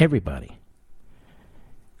 Everybody.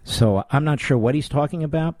 So I'm not sure what he's talking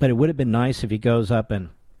about, but it would have been nice if he goes up and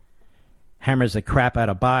hammers the crap out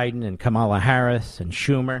of Biden and Kamala Harris and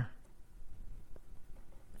Schumer,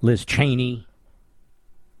 Liz Cheney,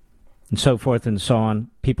 and so forth and so on.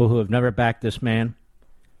 People who have never backed this man,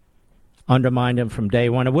 undermined him from day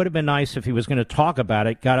one. It would have been nice if he was going to talk about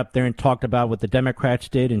it, got up there and talked about what the Democrats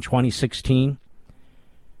did in 2016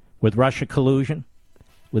 with Russia collusion,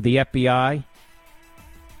 with the FBI,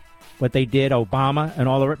 what they did, Obama, and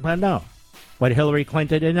all the... But no. What Hillary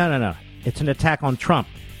Clinton did? No. It's an attack on Trump.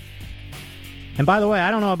 And by the way,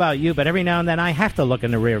 I don't know about you, but every now and then I have to look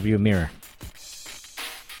in the rearview mirror.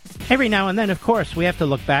 Every now and then, of course, we have to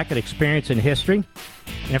look back at experience in history.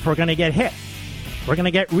 And if we're going to get hit, we're going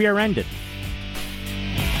to get rear-ended.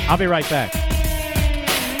 I'll be right back.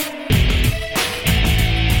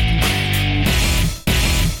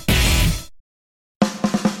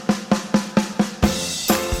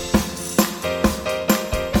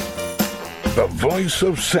 The voice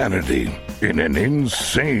of sanity in an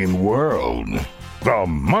insane world. The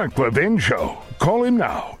Mark Levin Show. Call him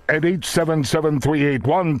now at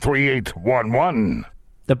 877-381-3811.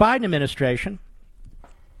 The Biden administration,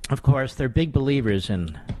 of course, they're big believers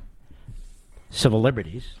in civil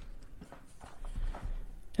liberties.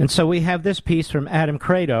 And so we have this piece from Adam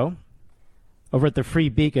Credo over at the Free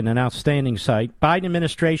Beacon, an outstanding site. Biden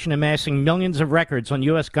administration amassing millions of records on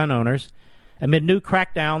U.S. gun owners amid new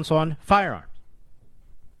crackdowns on firearms.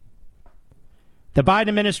 The Biden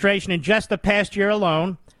administration, in just the past year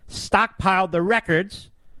alone, stockpiled the records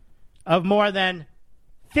of more than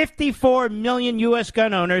 54 million U.S.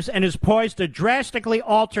 gun owners and is poised to drastically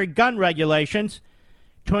alter gun regulations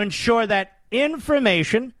to ensure that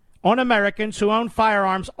information on Americans who own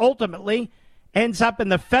firearms ultimately ends up in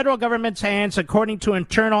the federal government's hands, according to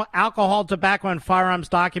internal alcohol, tobacco, and firearms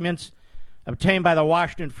documents obtained by the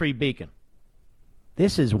Washington Free Beacon.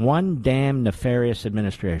 This is one damn nefarious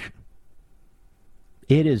administration.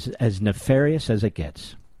 It is as nefarious as it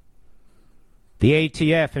gets. The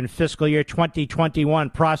ATF in fiscal year 2021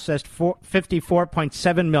 processed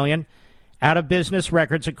 54.7 million out-of-business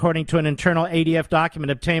records, according to an internal ADF document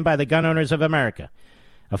obtained by the Gun Owners of America,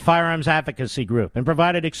 a firearms advocacy group, and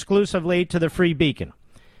provided exclusively to the Free Beacon.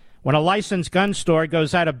 When a licensed gun store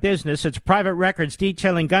goes out of business, its private records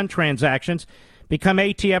detailing gun transactions become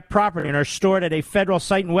ATF property and are stored at a federal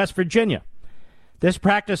site in West Virginia. This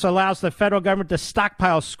practice allows the federal government to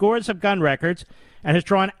stockpile scores of gun records and has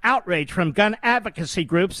drawn outrage from gun advocacy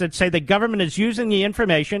groups that say the government is using the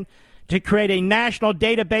information to create a national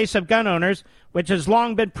database of gun owners, which has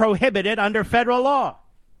long been prohibited under federal law.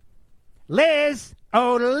 Liz!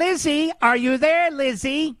 Oh, Lizzie! Are you there,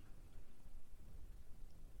 Lizzie?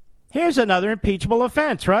 Here's another impeachable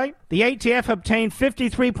offense, right? The ATF obtained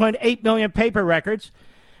 53.8 million paper records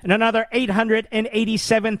and another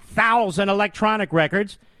 887,000 electronic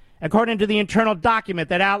records, according to the internal document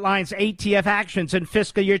that outlines ATF actions in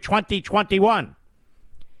fiscal year 2021.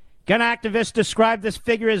 Gun activists described this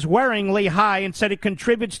figure as worryingly high and said it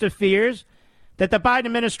contributes to fears that the Biden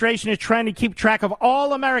administration is trying to keep track of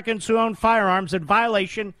all Americans who own firearms in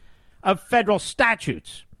violation of federal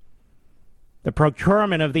statutes. The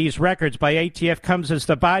procurement of these records by ATF comes as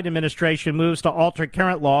the Biden administration moves to alter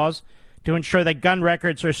current laws to ensure that gun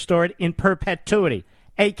records are stored in perpetuity,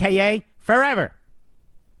 a.k.a. forever.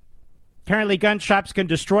 Currently, gun shops can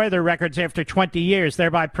destroy their records after 20 years,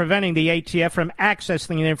 thereby preventing the ATF from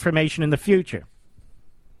accessing the information in the future.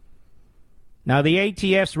 Now, the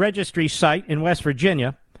ATF's registry site in West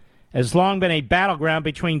Virginia has long been a battleground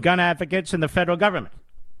between gun advocates and the federal government.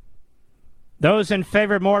 Those in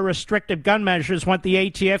favor of more restrictive gun measures want the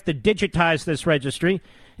ATF to digitize this registry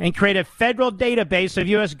and create a federal database of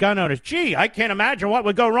U.S. gun owners. Gee, I can't imagine what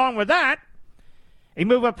would go wrong with that. A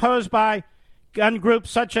move opposed by gun groups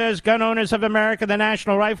such as Gun Owners of America, the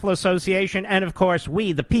National Rifle Association, and, of course,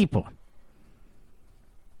 we, the people.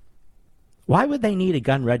 Why would they need a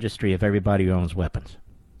gun registry of everybody who owns weapons?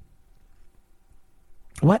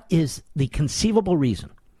 What is the conceivable reason?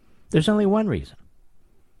 There's only one reason.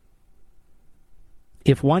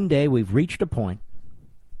 If one day we've reached a point,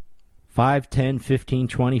 5, 10, 15,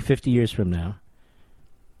 20, 50 years from now,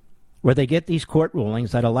 where they get these court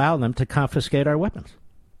rulings that allow them to confiscate our weapons.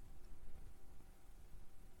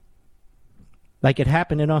 Like it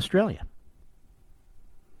happened in Australia.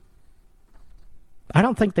 I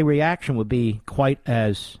don't think the reaction would be quite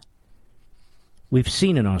as we've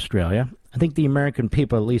seen in Australia. I think the American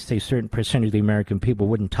people, at least a certain percentage of the American people,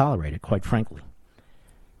 wouldn't tolerate it, quite frankly.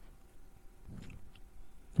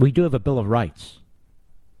 We do have a Bill of Rights.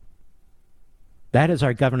 That is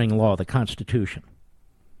our governing law, the Constitution.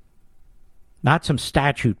 Not some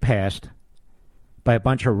statute passed by a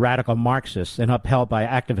bunch of radical Marxists and upheld by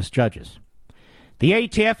activist judges. The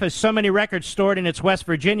ATF has so many records stored in its West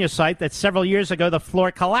Virginia site that several years ago the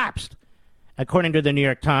floor collapsed, according to the New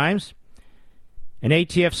York Times. An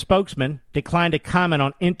ATF spokesman declined to comment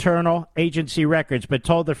on internal agency records, but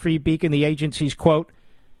told the Free Beacon the agency's, quote,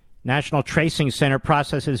 National Tracing Center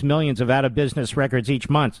processes millions of out-of-business records each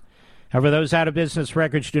month. However, those out-of-business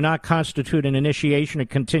records do not constitute an initiation or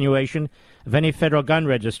continuation of any federal gun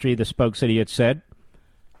registry, the spokesidiot said.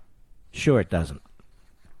 Sure it doesn't.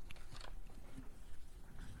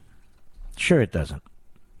 Sure it doesn't.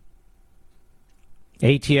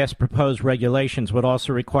 ATF's proposed regulations would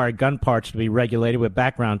also require gun parts to be regulated with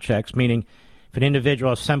background checks, meaning if an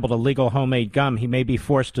individual assembled a legal homemade gun, he may be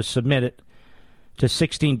forced to submit it to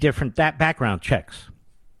 16 different background checks.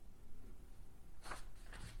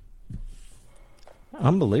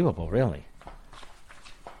 Unbelievable, really.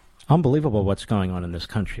 Unbelievable what's going on in this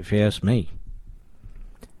country, if you ask me.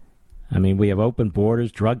 I mean, we have open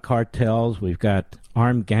borders, drug cartels, we've got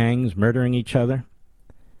armed gangs murdering each other.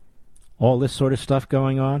 all this sort of stuff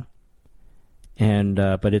going on. And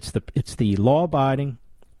but it's the law-abiding,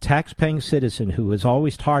 tax-paying citizen who is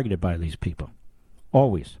always targeted by these people.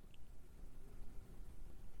 Always.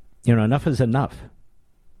 You know, enough is enough.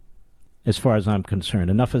 As far as I'm concerned,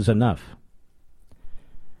 enough is enough.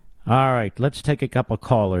 All right, let's take a couple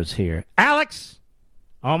callers here. Alex,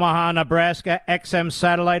 Omaha, Nebraska, XM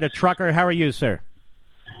Satellite, a trucker. How are you, sir?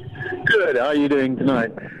 Good. How are you doing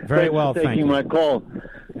tonight? Very well, thank you. Taking my call.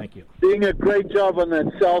 Thank you. Doing a great job on that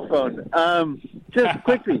cell phone. Just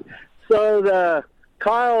quickly, so the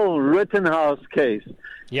Kyle Rittenhouse case.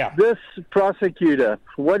 Yeah. This prosecutor,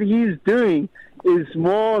 what he's doing is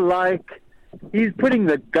more like he's putting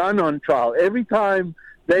the gun on trial. Every time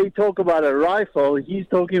they talk about a rifle, he's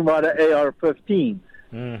talking about an AR-15.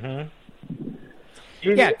 Mm-hmm.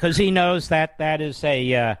 Yeah, because he knows that is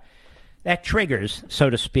a that triggers, so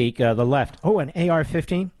to speak, the left. Oh, an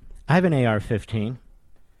AR-15? I have an AR-15.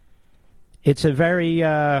 It's a very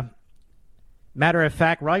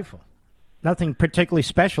matter-of-fact rifle. Nothing particularly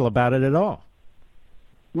special about it at all.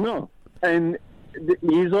 No, and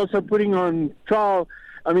he's also putting on trial.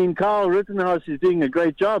 I mean, Kyle Rittenhouse is doing a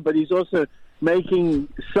great job, but he's also making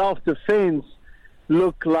self-defense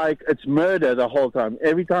look like it's murder the whole time.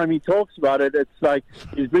 Every time he talks about it, it's like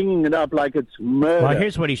he's bringing it up like it's murder. Well,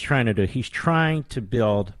 here's what he's trying to do. He's trying to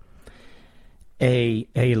build a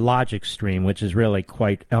logic stream, which is really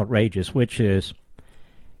quite outrageous, which is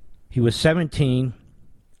he was 17.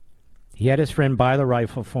 He had his friend buy the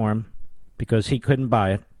rifle for him because he couldn't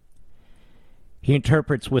buy it. He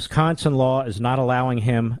interprets Wisconsin law as not allowing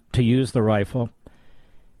him to use the rifle.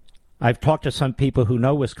 I've talked to some people who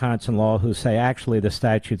know Wisconsin law who say actually the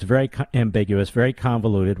statute's very ambiguous, very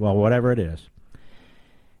convoluted, well, whatever it is.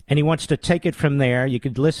 And he wants to take it from there. You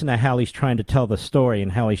could listen to how he's trying to tell the story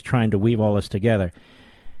and how he's trying to weave all this together.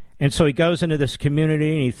 And so he goes into this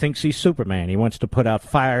community and he thinks he's Superman. He wants to put out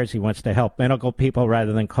fires. He wants to help medical people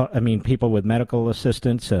rather than people with medical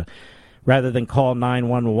assistance rather than call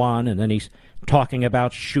 911. And then he's talking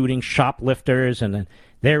about shooting shoplifters. And then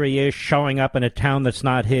there he is showing up in a town that's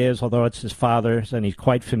not his, although it's his father's, and he's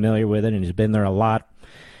quite familiar with it and he's been there a lot.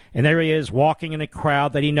 And there he is walking in a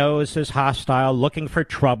crowd that he knows is hostile, looking for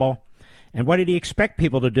trouble. And what did he expect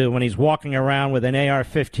people to do when he's walking around with an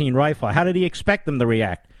AR-15 rifle? How did he expect them to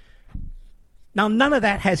react? Now, none of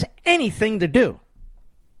that has anything to do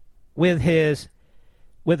with his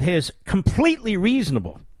completely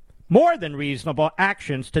reasonable, more than reasonable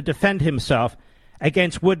actions to defend himself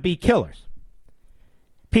against would-be killers.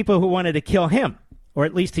 People who wanted to kill him, or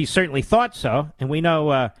at least he certainly thought so. And we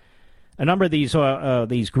know a number of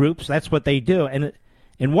these groups, that's what they do. And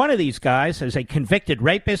one of these guys is a convicted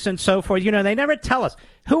rapist and so forth. You know, they never tell us.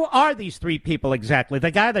 Who are these three people exactly? The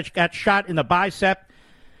guy that got shot in the bicep,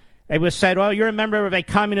 it was said, well, you're a member of a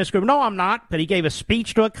communist group. No, I'm not. But he gave a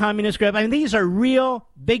speech to a communist group. I mean, these are real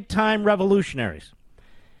big-time revolutionaries.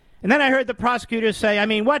 And then I heard the prosecutors say, I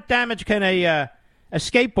mean, what damage can a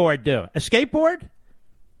skateboard do? A skateboard?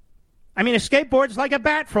 I mean, a skateboard's like a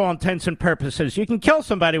bat for all intents and purposes. You can kill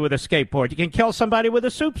somebody with a skateboard. You can kill somebody with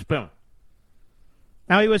a soup spoon.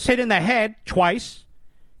 Now, he was hit in the head twice.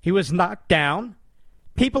 He was knocked down.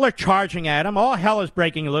 People are charging at him. All hell is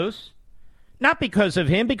breaking loose. Not because of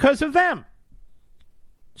him, because of them.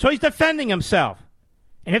 So he's defending himself.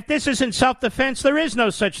 And if this isn't self-defense, there is no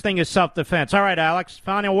such thing as self-defense. All right, Alex,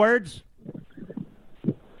 final words?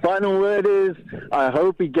 Final word is, I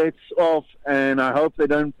hope he gets off, and I hope they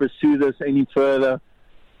don't pursue this any further.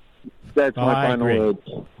 That's my final word.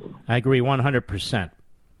 I agree 100%.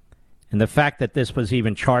 And the fact that this was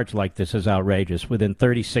even charged like this is outrageous. Within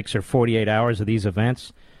 36 or 48 hours of these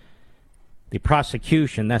events, the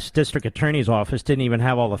prosecution, that's district attorney's office, didn't even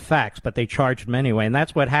have all the facts, but they charged him anyway. And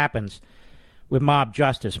that's what happens with mob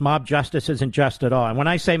justice. Mob justice isn't just at all. And when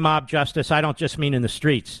I say mob justice, I don't just mean in the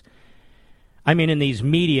streets. I mean in these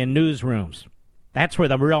media newsrooms. That's where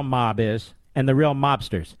the real mob is and the real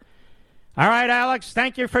mobsters. All right, Alex,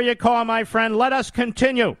 thank you for your call, my friend. Let us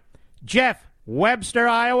continue. Jeff, Webster,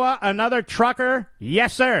 Iowa, another trucker.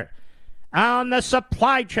 Yes, sir. On the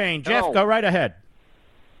supply chain. Jeff, go right ahead.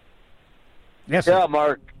 Yes, sir. Yeah,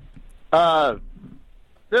 Mark.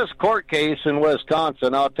 This court case in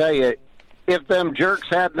Wisconsin, I'll tell you, if them jerks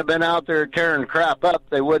hadn't have been out there tearing crap up,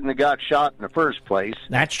 they wouldn't have got shot in the first place.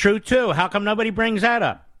 That's true, too. How come nobody brings that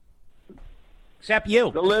up? Except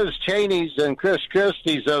you. The Liz Cheneys and Chris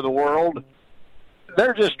Christie's of the world,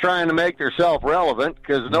 they're just trying to make themselves relevant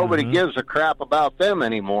because nobody gives a crap about them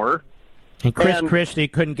anymore. And Chris Christie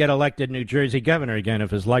couldn't get elected New Jersey governor again if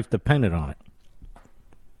his life depended on it.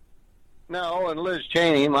 No, and Liz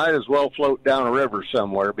Cheney might as well float down a river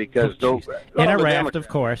somewhere because in a raft, of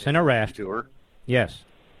course, in a raft. Tour. Yes.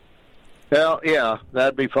 Well, yeah,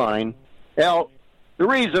 that'd be fine. Well, the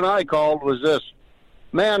reason I called was this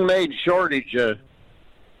man-made shortage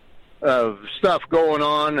of stuff going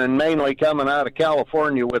on, and mainly coming out of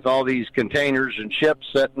California with all these containers and ships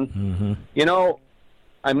sitting. Mm-hmm. You know,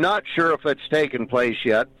 I'm not sure if it's taken place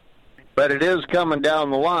yet, but it is coming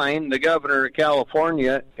down the line. The governor of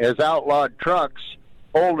California has outlawed trucks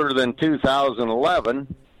older than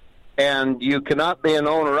 2011, and you cannot be an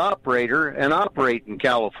owner-operator and operate in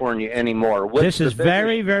California anymore. This is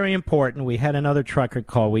very, very important. We had another trucker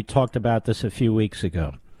call. We talked about this a few weeks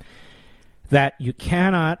ago, that you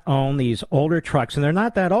cannot own these older trucks, and they're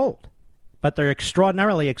not that old, but they're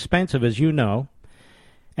extraordinarily expensive, as you know.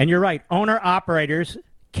 And you're right, owner-operators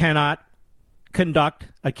cannot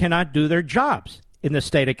cannot do their jobs in the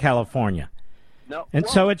state of California. No, and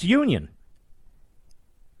so it's union.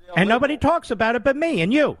 And nobody talks about it but me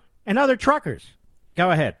and you and other truckers.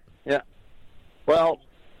 Go ahead. Yeah. Well,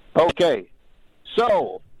 okay.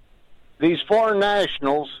 So, these foreign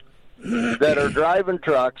nationals that are driving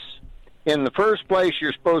trucks, in the first place,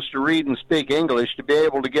 you're supposed to read and speak English to be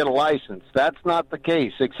able to get a license. That's not the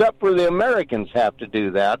case, except for the Americans have to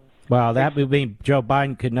do that. Well, that would mean Joe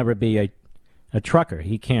Biden could never be a trucker.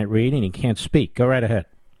 He can't read and he can't speak. Go right ahead.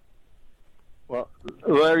 Well,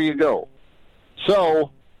 there you go.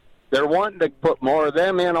 So, they're wanting to put more of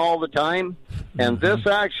them in all the time, and this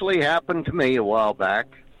actually happened to me a while back.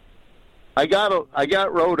 I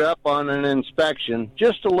got wrote up on an inspection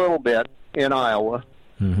just a little bit in Iowa,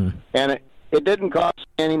 and it didn't cost me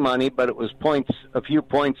any money, but it was a few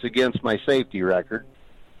points against my safety record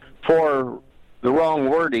for the wrong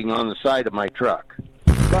wording on the side of my truck.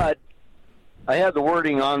 But I had the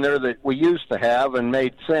wording on there that we used to have and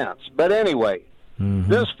made sense. But anyway,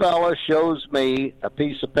 this fella shows me a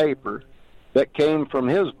piece of paper that came from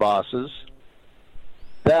his bosses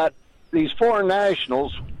that these foreign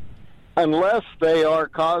nationals, unless they are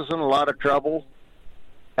causing a lot of trouble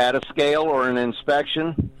at a scale or an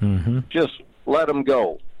inspection, just let them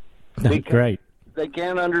go. Great. They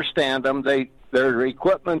can't understand them. Their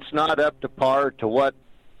equipment's not up to par to what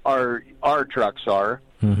our trucks are,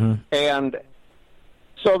 and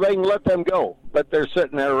so they can let them go. But they're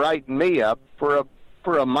sitting there writing me up for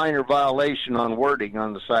a minor violation on wording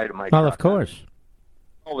on the side of my truck. Well, of course.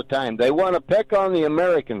 All the time. They want to pick on the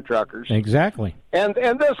American truckers. Exactly. And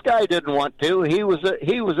this guy didn't want to. He was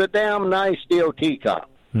a damn nice DOT cop.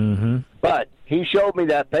 But he showed me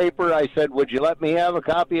that paper. I said, "Would you let me have a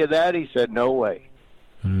copy of that?" He said, "No way."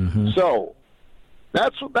 So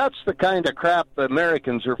that's the kind of crap the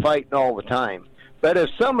Americans are fighting all the time. But if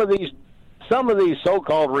some of these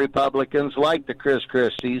so-called Republicans, like the Chris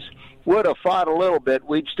Christies, would have fought a little bit,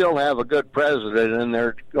 we'd still have a good president in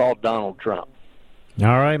there called Donald Trump.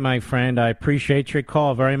 All right, my friend. I appreciate your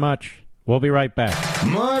call very much. We'll be right back.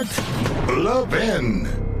 Mark Levin.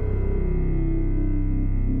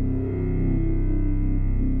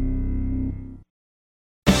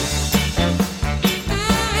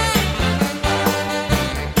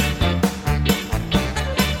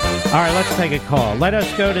 All right, let's take a call. Let us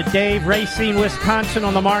go to Dave, Racine, Wisconsin,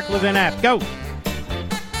 on the Mark Levin app. Go.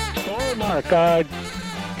 Hello, Mark.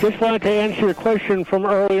 Just wanted to answer your question from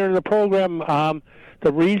earlier in the program.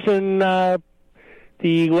 The reason the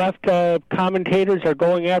left commentators are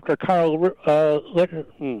going after Kyle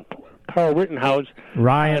Rittenhouse.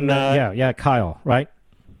 Ryan, Kyle, right?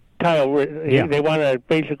 Kyle, they want to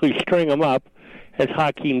basically string him up, as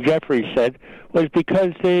Hakeem Jeffries said, was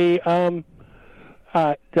because the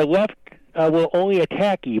left will only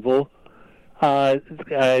attack evil. The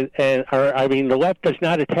left does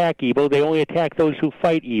not attack evil; they only attack those who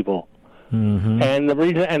fight evil. And the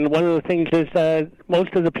reason, and one of the things is,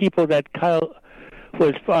 most of the people that Kyle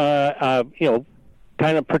was,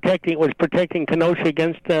 kind of protecting Kenosha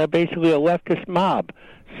against basically a leftist mob.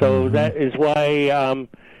 So that is why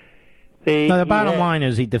the bottom line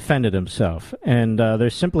is he defended himself, and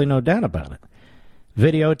there's simply no doubt about it.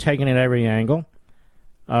 Video taken at every angle.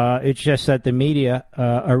 It's just that the media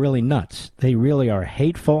are really nuts. They really are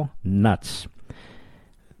hateful nuts.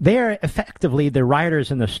 They're effectively the rioters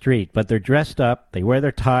in the street, but they're dressed up. They wear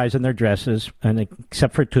their ties and their dresses, and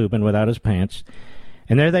except for Tubin without his pants.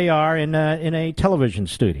 And there they are in a television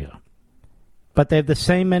studio. But they have the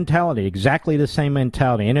same mentality, exactly the same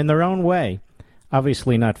mentality. And in their own way,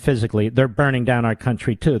 obviously not physically, they're burning down our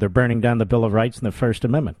country, too. They're burning down the Bill of Rights and the First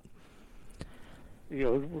Amendment.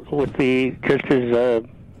 With just as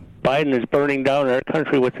Biden is burning down our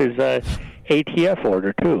country with his ATF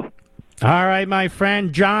order, too. All right, my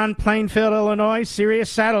friend. John, Plainfield, Illinois, Sirius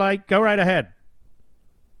Satellite. Go right ahead.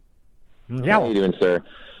 How are you doing, sir?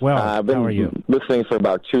 Well, I've been how are you? listening for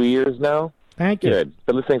about 2 years now. Thank you. Good.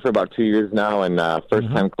 Been listening for about 2 years now, and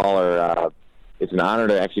first-time caller. It's an honor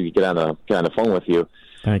to actually get on the phone with you.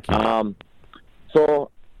 Thank you.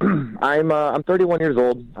 So I'm 31 years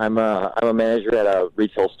old. I'm a manager at a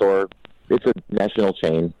retail store. It's a national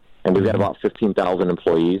chain, and we've got about 15,000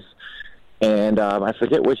 employees. And I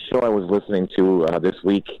forget which show I was listening to this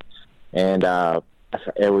week, and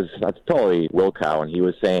that's probably Wilcow, and he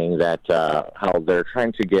was saying that how they're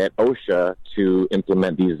trying to get OSHA to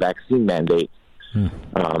implement these vaccine mandates and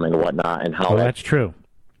whatnot, and how that's true.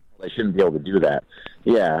 They shouldn't be able to do that.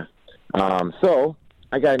 Yeah. So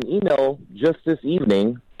I got an email just this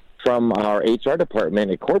evening from our HR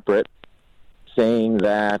department at corporate saying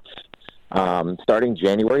that starting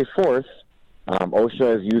January 4th,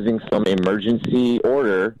 OSHA is using some emergency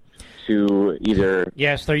order to either...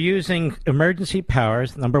 Yes, they're using emergency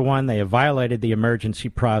powers. Number one, they have violated the emergency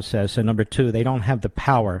process. And number two, they don't have the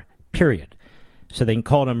power, period. So they can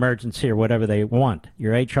call an emergency or whatever they want.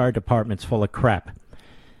 Your HR department's full of crap.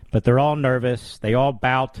 But they're all nervous. They all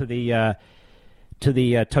bow to the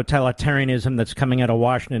totalitarianism that's coming out of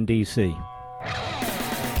Washington, D.C.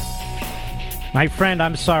 My friend,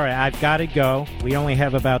 I'm sorry. I've got to go. We only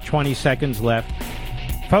have about 20 seconds left.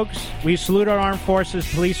 Folks, we salute our armed forces,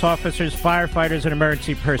 police officers, firefighters, and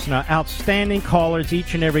emergency personnel. Outstanding callers,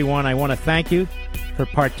 each and every one. I want to thank you for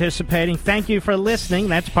participating. Thank you for listening.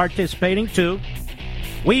 That's participating, too.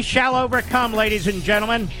 We shall overcome, ladies and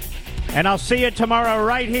gentlemen. And I'll see you tomorrow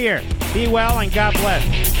right here. Be well and God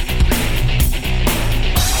bless.